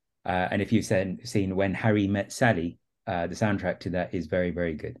Harry. And if you've seen When Harry Met Sally, the soundtrack to that is very,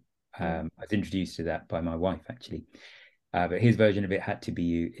 very good. I was introduced to that by my wife, actually. But his version of It Had to Be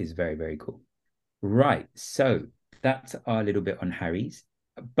You is very, very cool. Right. So that's our little bit on Harry's.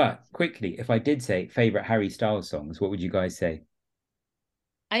 But quickly, if I did say favorite Harry Styles songs, what would you guys say?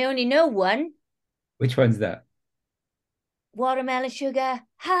 I only know one. Which one's that? Watermelon Sugar,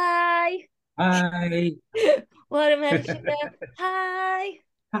 hi. Hi. Watermelon Sugar, hi.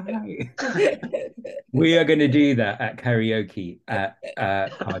 Hi. We are going to do that at karaoke at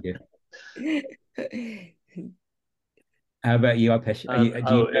Cardiff. How about you, Alpesh? Do you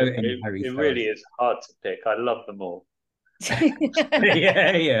know any Harry Styles? It really is hard to pick. I love them all.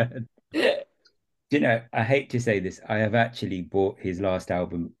 Yeah. You know, I hate to say this. I have actually bought his last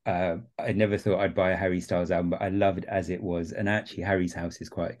album. I never thought I'd buy a Harry Styles album, but I loved it as it was. And actually, Harry's House is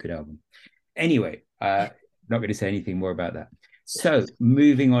quite a good album. Anyway, not going to say anything more about that. So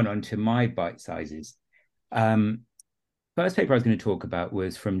moving on to my bite sizes. First paper I was going to talk about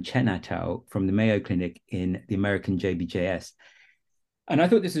was from Chen et al. From the Mayo Clinic in the American JBJS. And I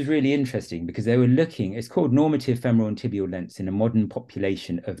thought this was really interesting because they were looking, it's called normative femoral and tibial lengths in a modern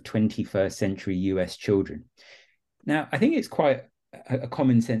population of 21st century US children. Now, I think it's quite a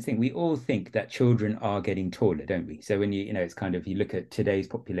common sense thing. We all think that children are getting taller, don't we? So when you know, it's kind of, you look at today's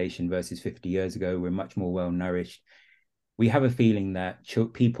population versus 50 years ago, we're much more well-nourished. We have a feeling that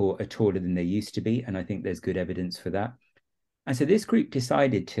people are taller than they used to be. And I think there's good evidence for that. And so this group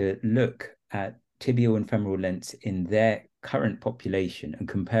decided to look at tibial and femoral lengths in their current population and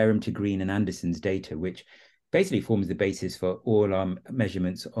compare them to Green and Anderson's data, which basically forms the basis for all our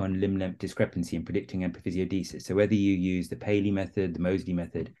measurements on limb length discrepancy and predicting epiphysiodesis. So whether you use the Paley method, the Moseley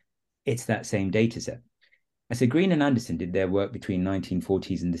method, it's that same data set. And so Green and Anderson did their work between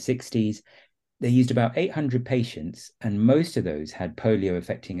 1940s and the 60s. They used about 800 patients, and most of those had polio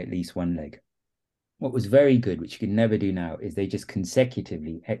affecting at least one leg. What was very good, which you can never do now, is they just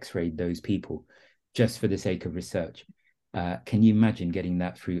consecutively x-rayed those people just for the sake of research. Can you imagine getting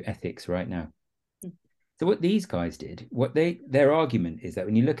that through ethics right now? So what these guys did, their argument is that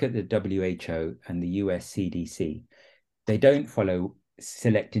when you look at the WHO and the US CDC, they don't follow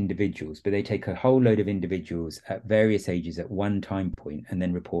select individuals, but they take a whole load of individuals at various ages at one time point and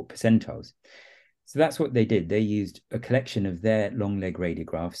then report percentiles. So that's what they did. They used a collection of their long leg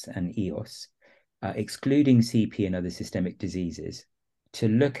radiographs and EOS, excluding CP and other systemic diseases, to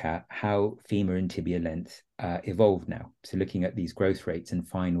look at how femur and tibia length evolved now. So looking at these growth rates and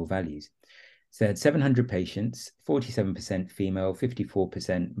final values. So they had 700 patients, 47% female,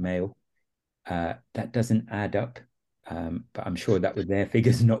 54% male. That doesn't add up, but I'm sure that was their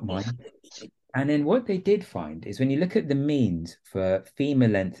figures, not mine. And then what they did find is when you look at the means for femur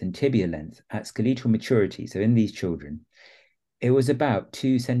length and tibia length at skeletal maturity, so in these children, it was about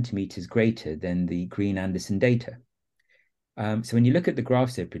 2 centimeters greater than the Green Anderson data. So when you look at the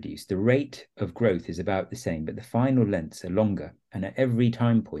graphs they've produced, the rate of growth is about the same, but the final lengths are longer. And at every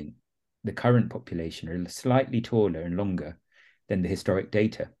time point, the current population are slightly taller and longer than the historic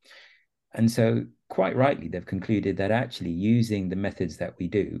data. And so quite rightly, they've concluded that actually using the methods that we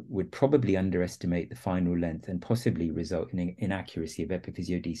do would probably underestimate the final length and possibly result in inaccuracy of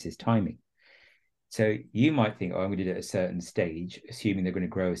epiphysiodesis timing. So you might think, oh, I'm going to do it at a certain stage, assuming they're going to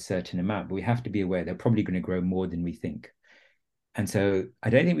grow a certain amount, but we have to be aware they're probably going to grow more than we think. And so I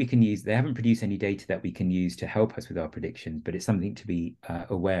don't think we can use, they haven't produced any data that we can use to help us with our predictions, but it's something to be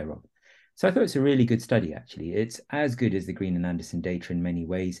aware of. So I thought it's a really good study, actually. It's as good as the Green and Anderson data in many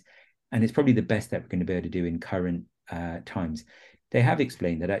ways. And it's probably the best that we're going to be able to do in current times. They have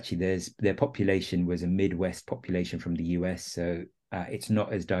explained that actually their population was a Midwest population from the US. So it's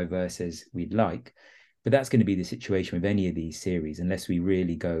not as diverse as we'd like. But that's going to be the situation with any of these series, unless we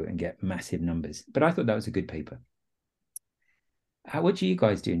really go and get massive numbers. But I thought that was a good paper. What do you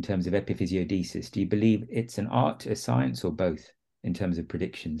guys do in terms of epiphysiodesis? Do you believe it's an art, a science, or both in terms of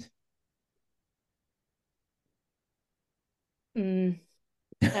predictions?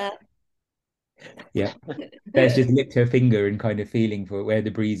 Yeah, Claire's just licked her finger and kind of feeling for where the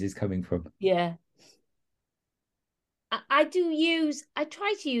breeze is coming from. Yeah. I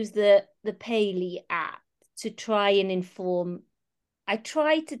try to use the Paley app to try and inform. I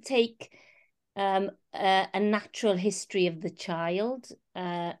try to take a natural history of the child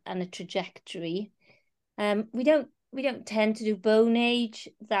and a trajectory. We don't tend to do bone age.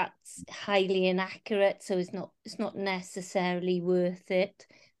 That's highly inaccurate, so it's not necessarily worth it.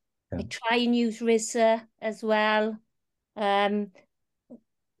 Yeah. I try and use RISA as well. I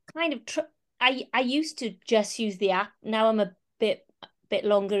used to just use the app. Now I'm a bit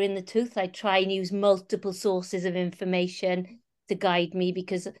longer in the tooth. I try and use multiple sources of information to guide me,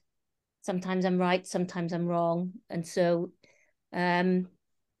 because sometimes I'm right, sometimes I'm wrong. And so, but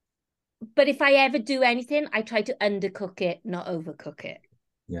if I ever do anything, I try to undercook it, not overcook it.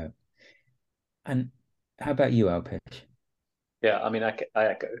 Yeah. And how about you, Alpesh? Yeah, I mean, I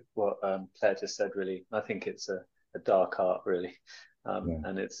echo what Claire just said, really. I think it's a dark art, really.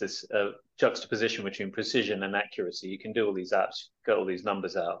 And it's this juxtaposition between precision and accuracy. You can do all these apps, get all these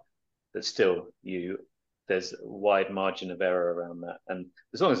numbers out, but still there's a wide margin of error around that. And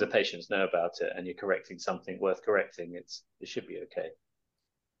as long as the patients know about it and you're correcting something worth correcting, it should be okay.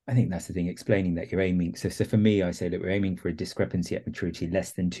 I think that's the thing, explaining that you're aiming. So for me, I say that we're aiming for a discrepancy at maturity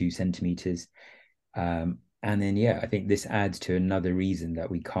less than 2 centimeters. And then, yeah, I think this adds to another reason that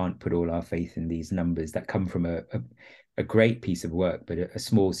we can't put all our faith in these numbers that come from a great piece of work, but a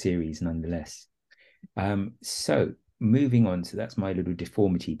small series nonetheless. So moving on, so that's my little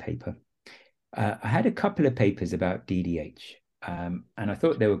deformity paper. I had a couple of papers about DDH, and I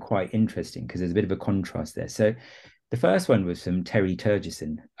thought they were quite interesting because there's a bit of a contrast there. So the first one was from Terry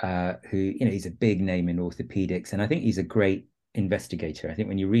Turgeson, who, he's a big name in orthopedics, and I think he's a great investigator. I think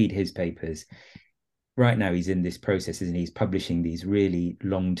when you read his papers, right now he's in this process, and he's publishing these really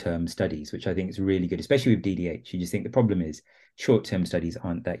long-term studies, which I think is really good, especially with DDH. You just think the problem is short-term studies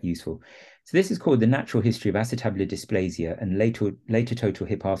aren't that useful. So this is called The Natural History of Acetabular Dysplasia and Later Total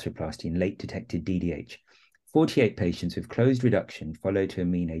Hip Arthroplasty in Late Detected DDH. 48 patients with closed reduction followed to a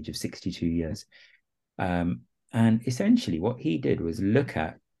mean age of 62 years. And essentially what he did was look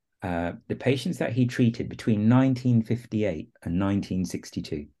at the patients that he treated between 1958 and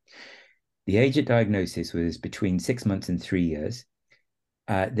 1962. The age at diagnosis was between 6 months and 3 years.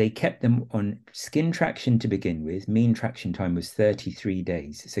 They kept them on skin traction to begin with. Mean traction time was 33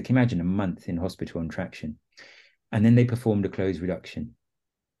 days. So can you imagine a month in hospital on traction? And then they performed a closed reduction.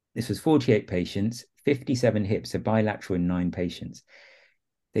 This was 48 patients, 57 hips, so bilateral in 9 patients.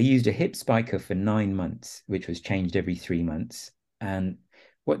 They used a hip spiker for 9 months, which was changed every 3 months. And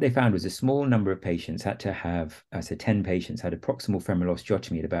what they found was a small number of patients had to have, so 10 patients had a proximal femoral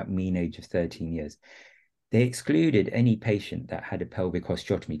osteotomy at about mean age of 13 years. They excluded any patient that had a pelvic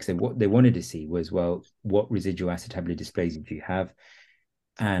osteotomy because what they wanted to see was, well, what residual acetabular dysplasia do you have?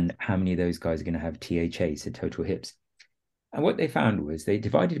 And how many of those guys are going to have THA, so total hips? And what they found was they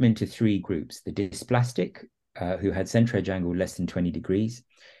divided them into 3 groups: the dysplastic, who had center edge angle less than 20 degrees,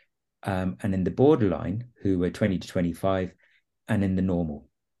 and then the borderline, who were 20 to 25, and then the normal.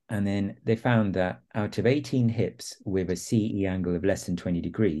 And then they found that out of 18 hips with a CE angle of less than 20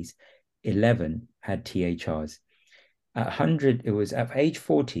 degrees, 11 had THRs. At 100, it was at age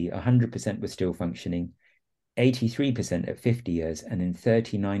 40, 100% were still functioning, 83% at 50 years, and then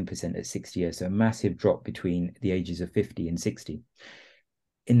 39% at 60 years. So a massive drop between the ages of 50 and 60.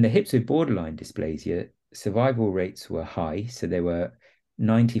 In the hips with borderline dysplasia, survival rates were high. So they were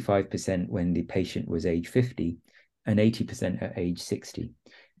 95% when the patient was age 50 and 80% at age 60.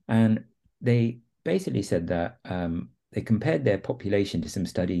 And they basically said that they compared their population to some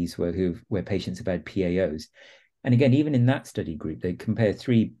studies where patients have had PAOs. And again, even in that study group, they compare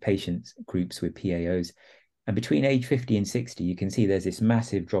 3 patients groups with PAOs. And between age 50 and 60, you can see there's this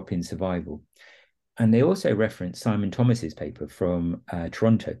massive drop in survival. And they also reference Simon Thomas's paper from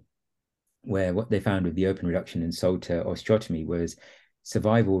Toronto, where what they found with the open reduction and Salter osteotomy was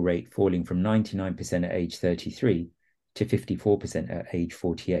survival rate falling from 99% at age 33 to 54% at age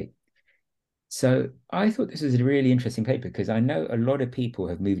 48. So I thought this was a really interesting paper because I know a lot of people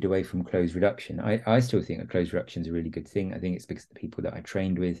have moved away from closed reduction. I still think that closed reduction is a really good thing. I think it's because of the people that I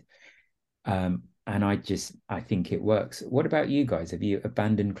trained with. And I think it works. What about you guys? Have you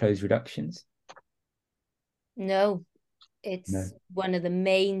abandoned closed reductions? No, it's one of the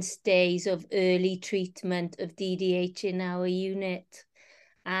mainstays of early treatment of DDH in our unit.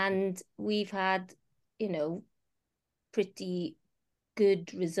 And we've had, pretty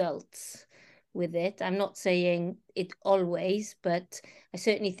good results with it. I'm not saying it always, but I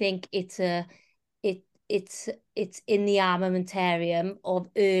certainly think it's in the armamentarium of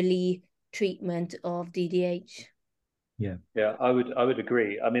early treatment of DDH. Yeah, I would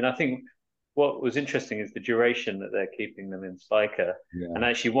agree. I mean, I think what was interesting is the duration that they're keeping them in spica. Yeah. And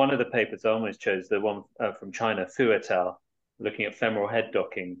actually, one of the papers I almost chose, the one from China, Fu et al., looking at femoral head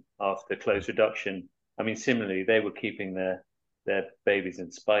docking after closed reduction. I mean, similarly, they were keeping their babies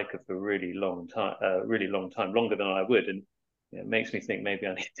in spica for a really long time, longer than I would. And it makes me think maybe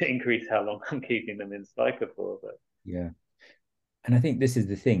I need to increase how long I'm keeping them in spica for. But yeah. And I think this is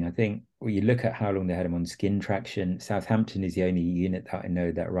the thing. I think when you look at how long they had them on skin traction, Southampton is the only unit that I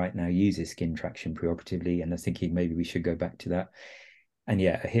know that right now uses skin traction preoperatively. And I was thinking maybe we should go back to that. And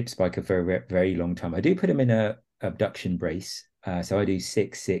yeah, a hip spica for a very long time. I do put them in a abduction brace. So I do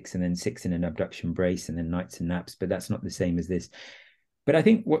 6, and then 6 in an abduction brace, and then nights and naps, but that's not the same as this. But I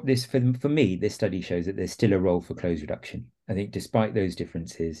think what this, for me, this study shows that there's still a role for closed reduction. I think despite those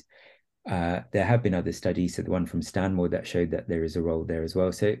differences, there have been other studies, so the one from Stanmore that showed that there is a role there as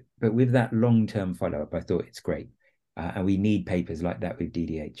well. So, but with that long-term follow-up, I thought it's great. And we need papers like that with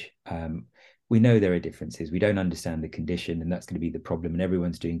DDH. We know there are differences. We don't understand the condition, and that's going to be the problem, and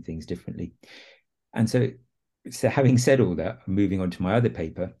everyone's doing things differently. And so having said all that, I'm moving on to my other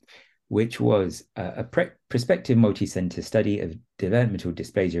paper, which was a prospective multi-center study of developmental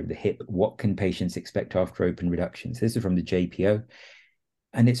dysplasia of the hip. What can patients expect after open reductions? This is from the JPO.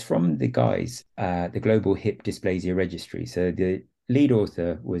 And it's from the guys, the Global Hip Dysplasia Registry. So the lead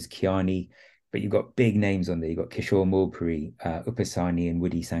author was Kiani, but you've got big names on there. You've got Kishore Mulpuri, Upasani, and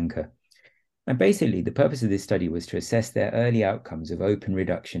Woody Sankar. And basically, the purpose of this study was to assess their early outcomes of open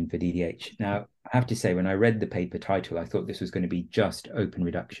reduction for DDH. Now, I have to say, when I read the paper title, I thought this was going to be just open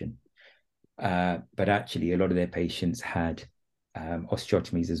reduction. But actually, a lot of their patients had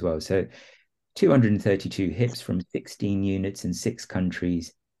osteotomies as well. So 232 hips from 16 units in 6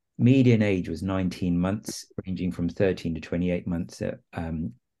 countries. Median age was 19 months, ranging from 13 to 28 months at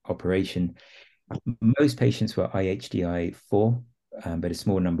operation. Most patients were IHDI 4, but a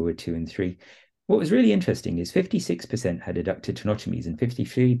small number were 2 and 3. What was really interesting is 56% had adductor tenotomies and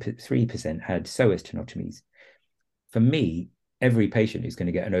 53% had psoas tenotomies. For me, every patient who's going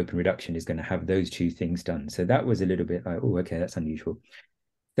to get an open reduction is going to have those 2 things done. So that was a little bit like, oh, okay, that's unusual.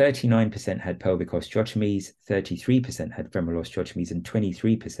 39% had pelvic osteotomies, 33% had femoral osteotomies, and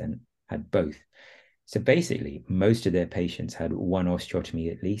 23% had both. So basically, most of their patients had 1 osteotomy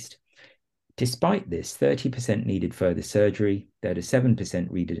at least. Despite this, 30% needed further surgery. They had a 7%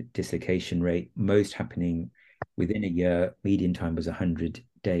 redislocation rate, most happening within a year. Median time was 100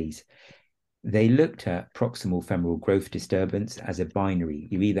 days. They looked at proximal femoral growth disturbance as a binary.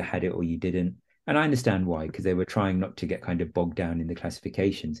 You either had it or you didn't. And I understand why, because they were trying not to get kind of bogged down in the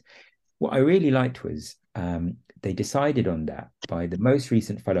classifications. What I really liked was they decided on that by the most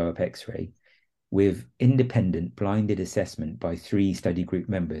recent follow-up X-ray with independent blinded assessment by 3 study group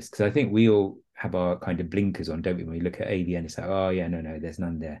members. Because I think we all have our kind of blinkers on, don't we? When we look at AVN, it's like, oh yeah, no, there's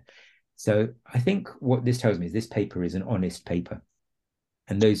none there. So I think what this tells me is this paper is an honest paper.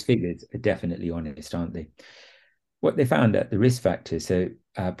 And those figures are definitely honest, aren't they? What they found at the risk factors, so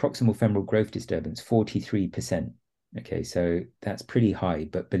proximal femoral growth disturbance, 43%. Okay, so that's pretty high,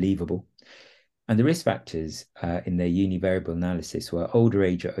 but believable. And the risk factors in their univariable analysis were older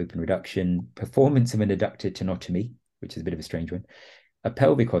age at open reduction, performance of an adductor tenotomy, which is a bit of a strange one, a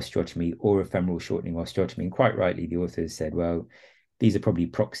pelvic osteotomy, or a femoral shortening osteotomy. And quite rightly, the authors said, well, these are probably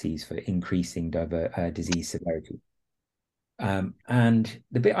proxies for increasing disease severity. And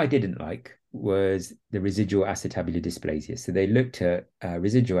the bit I didn't like was the residual acetabular dysplasia. So they looked at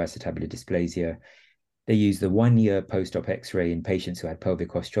residual acetabular dysplasia They used the 1-year post-op X-ray in patients who had pelvic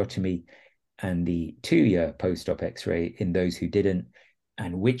osteotomy and the 2-year post-op X-ray in those who didn't.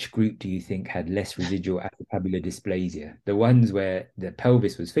 And which group do you think had less residual acetabular dysplasia? The ones where the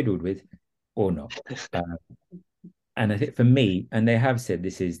pelvis was fiddled with or not? And I think for me, and they have said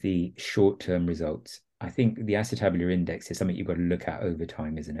this is the short-term results, I think the acetabular index is something you've got to look at over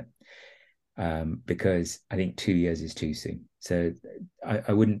time, isn't it? Because I think 2 years is too soon. So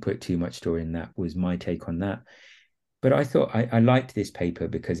I wouldn't put too much store in that, was my take on that. But I thought I liked this paper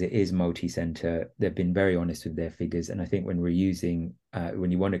because it is multi-center. They've been very honest with their figures. And I think when we're using,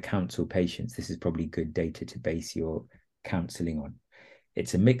 when you want to counsel patients, this is probably good data to base your counseling on.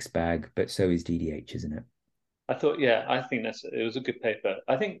 It's a mixed bag, but so is DDH, isn't it? I thought, yeah, I think it was a good paper.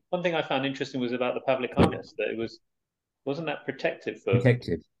 I think one thing I found interesting was about the Pavlikinus, that wasn't that protective for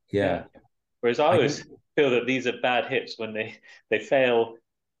protective, yeah. Whereas I always feel that these are bad hips when they fail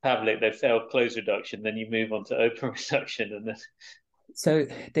Pavlik, they fail close reduction, then you move on to open reduction, and then. So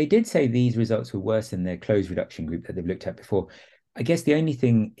they did say these results were worse than their closed reduction group that they've looked at before. I guess the only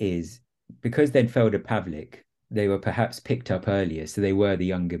thing is because they'd failed a Pavlik, they were perhaps picked up earlier, so they were the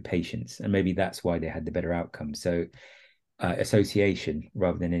younger patients, and maybe that's why they had the better outcome. So association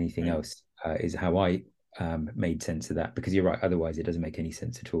rather than anything else is how I made sense of that, because you're right, otherwise it doesn't make any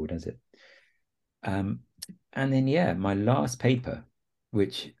sense at all, does it? And then, yeah, my last paper,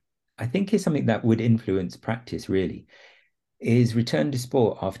 which I think is something that would influence practice really, is return to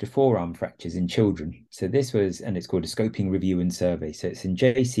sport after forearm fractures in children. So this was, and it's called a scoping review and survey. So it's in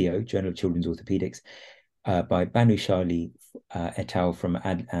JCO, Journal of Children's Orthopedics, by Banu Shali et al. From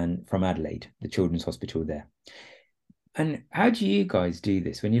Adelaide, the Children's Hospital there. And how do you guys do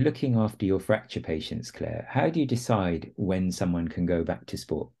this when you're looking after your fracture patients, Claire? How do you decide when someone can go back to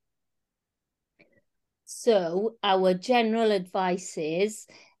sport? So our general advice is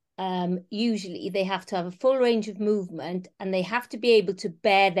usually they have to have a full range of movement and they have to be able to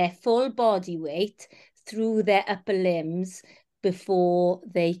bear their full body weight through their upper limbs before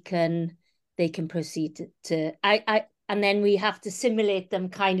they can proceed to and then we have to simulate them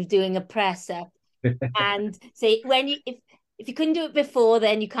kind of doing a press up and say if you couldn't do it before,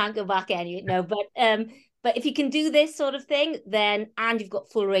 then you can't go back anyway. No, but if you can do this sort of thing, then and you've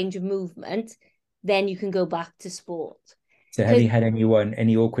got full range of movement, then you can go back to sport. So have you had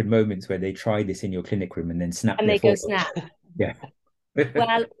any awkward moments where they try this in your clinic room and then snap and they go snap? Yeah.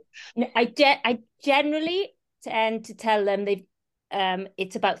 Well, I generally tend to tell them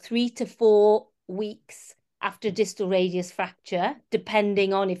it's about 3 to 4 weeks after distal radius fracture,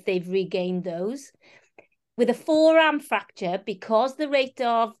 depending on if they've regained those. With a forearm fracture, because the rate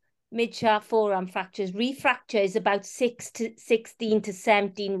of mid-shaft forearm fractures, refracture is about 16 to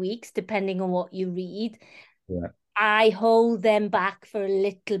 17 weeks, depending on what you read. Yeah. I hold them back for a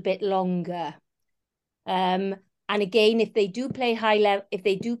little bit longer. And again, if they do play high level, if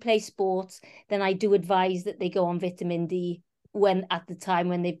they do play sports, then I do advise that they go on vitamin D at the time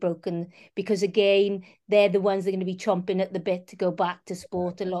when they've broken, because again, they're the ones that are going to be chomping at the bit to go back to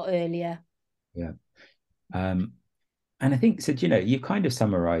sport a lot earlier. Yeah. And I think, so, you kind of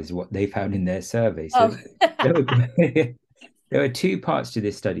summarized what they found in their survey. So there were 2 parts to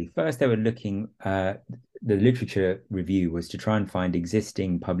this study. First, they were looking, the literature review was to try and find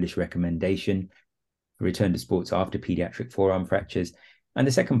existing published recommendation for return to sports after pediatric forearm fractures. And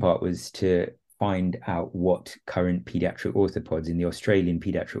the second part was to find out what current pediatric orthopods in the Australian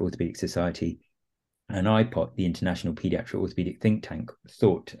Pediatric Orthopedic Society and IPOT, the International Pediatric Orthopedic Think Tank,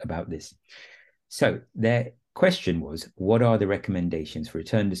 thought about this. So their question was, what are the recommendations for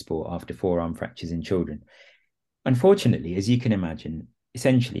return to sport after forearm fractures in children? Unfortunately, as you can imagine,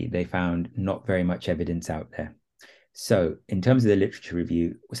 essentially they found not very much evidence out there. So in terms of the literature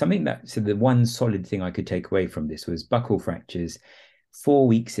review, the one solid thing I could take away from this was buccal fractures, 4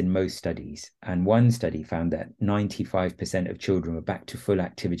 weeks in most studies. And one study found that 95% of children were back to full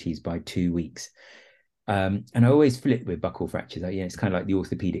activities by 2 weeks. And I always flip with buccal fractures. It's kind of like the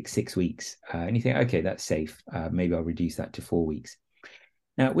orthopedic 6 weeks. And you think, okay, that's safe. Maybe I'll reduce that to 4 weeks.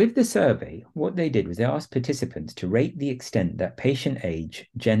 Now, with the survey, what they did was they asked participants to rate the extent that patient age,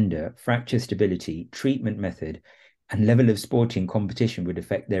 gender, fracture stability, treatment method, and level of sporting competition would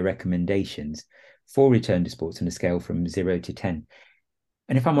affect their recommendations for return to sports on a scale from 0 to 10.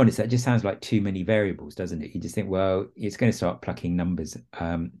 And if I'm honest, that just sounds like too many variables, doesn't it? You just think, well, it's going to start plucking numbers.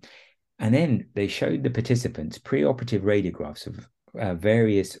 And then they showed the participants preoperative radiographs of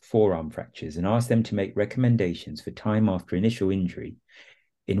various forearm fractures and asked them to make recommendations for time after initial injury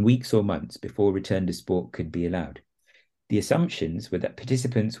in weeks or months before return to sport could be allowed. The assumptions were that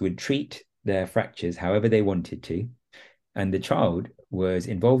participants would treat their fractures however they wanted to, And the child was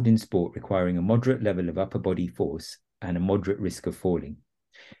involved in sport requiring a moderate level of upper body force and a moderate risk of falling.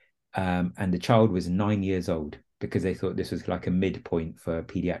 And the child was 9 years old, because they thought this was like a midpoint for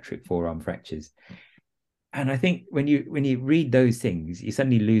pediatric forearm fractures. And I think when you read those things, you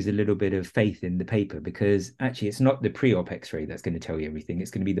suddenly lose a little bit of faith in the paper, because actually it's not the pre-op X-ray that's going to tell you everything.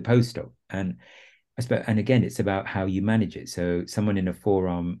 It's going to be the post-op. And again, it's about how you manage it. So someone in a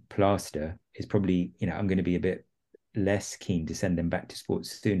forearm plaster is probably, I'm going to be a bit less keen to send them back to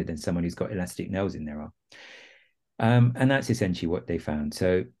sports sooner than someone who's got elastic nails in their arm. And that's essentially what they found.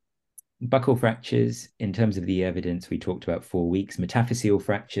 So buccal fractures, in terms of the evidence, we talked about 4 weeks. Metaphyseal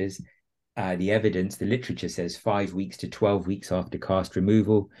fractures, the evidence, the literature says 5 weeks to 12 weeks after cast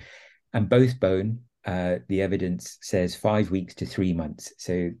removal. And both bone, the evidence says 5 weeks to 3 months.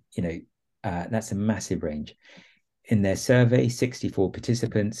 So, that's a massive range. In their survey, 64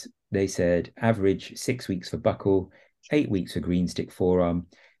 participants, they said average 6 weeks for buccal, 8 weeks for green stick forearm,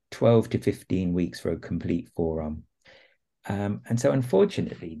 12 to 15 weeks for a complete forearm. And so,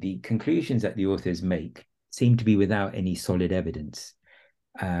 unfortunately, the conclusions that the authors make seem to be without any solid evidence.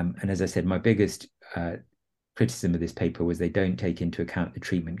 And as I said, my biggest criticism of this paper was they don't take into account the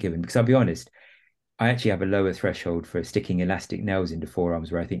treatment given. Because I'll be honest, I actually have a lower threshold for sticking elastic nails into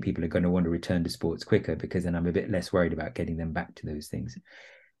forearms, where I think people are going to want to return to sports quicker, because then I'm a bit less worried about getting them back to those things.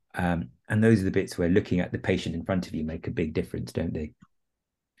 And those are the bits where looking at the patient in front of you make a big difference, don't they?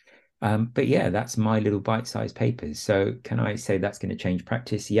 But yeah, that's my little bite-sized papers. So can I say that's going to change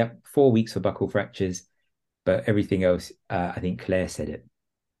practice? Yep, 4 weeks for buccal fractures, but everything else, I think Claire said it.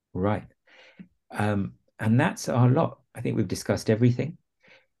 Right. And that's our lot. I think we've discussed everything.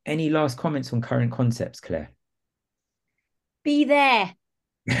 Any last comments on current concepts, Claire? Be there.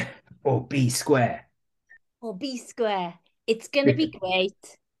 Or be square. Or be square. It's going to be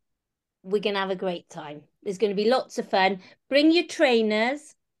great. We're going to have a great time. There's going to be lots of fun. Bring your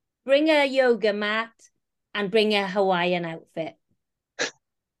trainers, bring a yoga mat, and bring a Hawaiian outfit.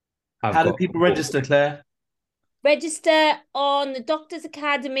 How do people register, Claire? Register on the Doctors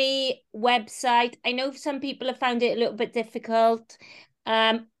Academy website. I know some people have found it a little bit difficult.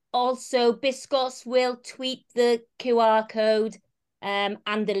 Also, BSCOS will tweet the QR code and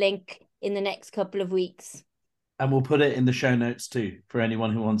the link in the next couple of weeks. And we'll put it in the show notes too, for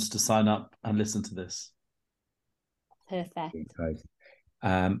anyone who wants to sign up and listen to this. Perfect.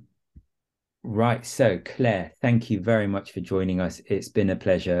 Right. So, Claire, thank you very much for joining us. It's been a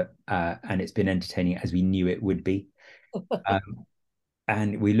pleasure, and it's been entertaining, as we knew it would be.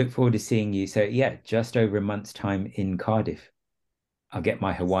 And we look forward to seeing you. So, yeah, just over a month's time in Cardiff. I'll get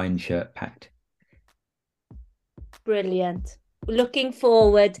my Hawaiian shirt packed. Brilliant. Looking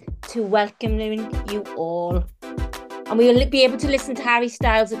forward to welcoming you all. And we will be able to listen to Harry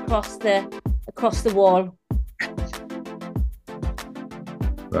Styles across the wall.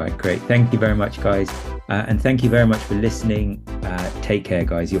 Right, great. Thank you very much, guys. And thank you very much for listening. Take care,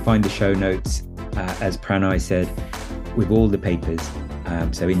 guys. You'll find the show notes, as Pranay said, with all the papers.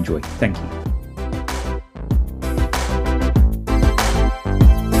 So enjoy. Thank you.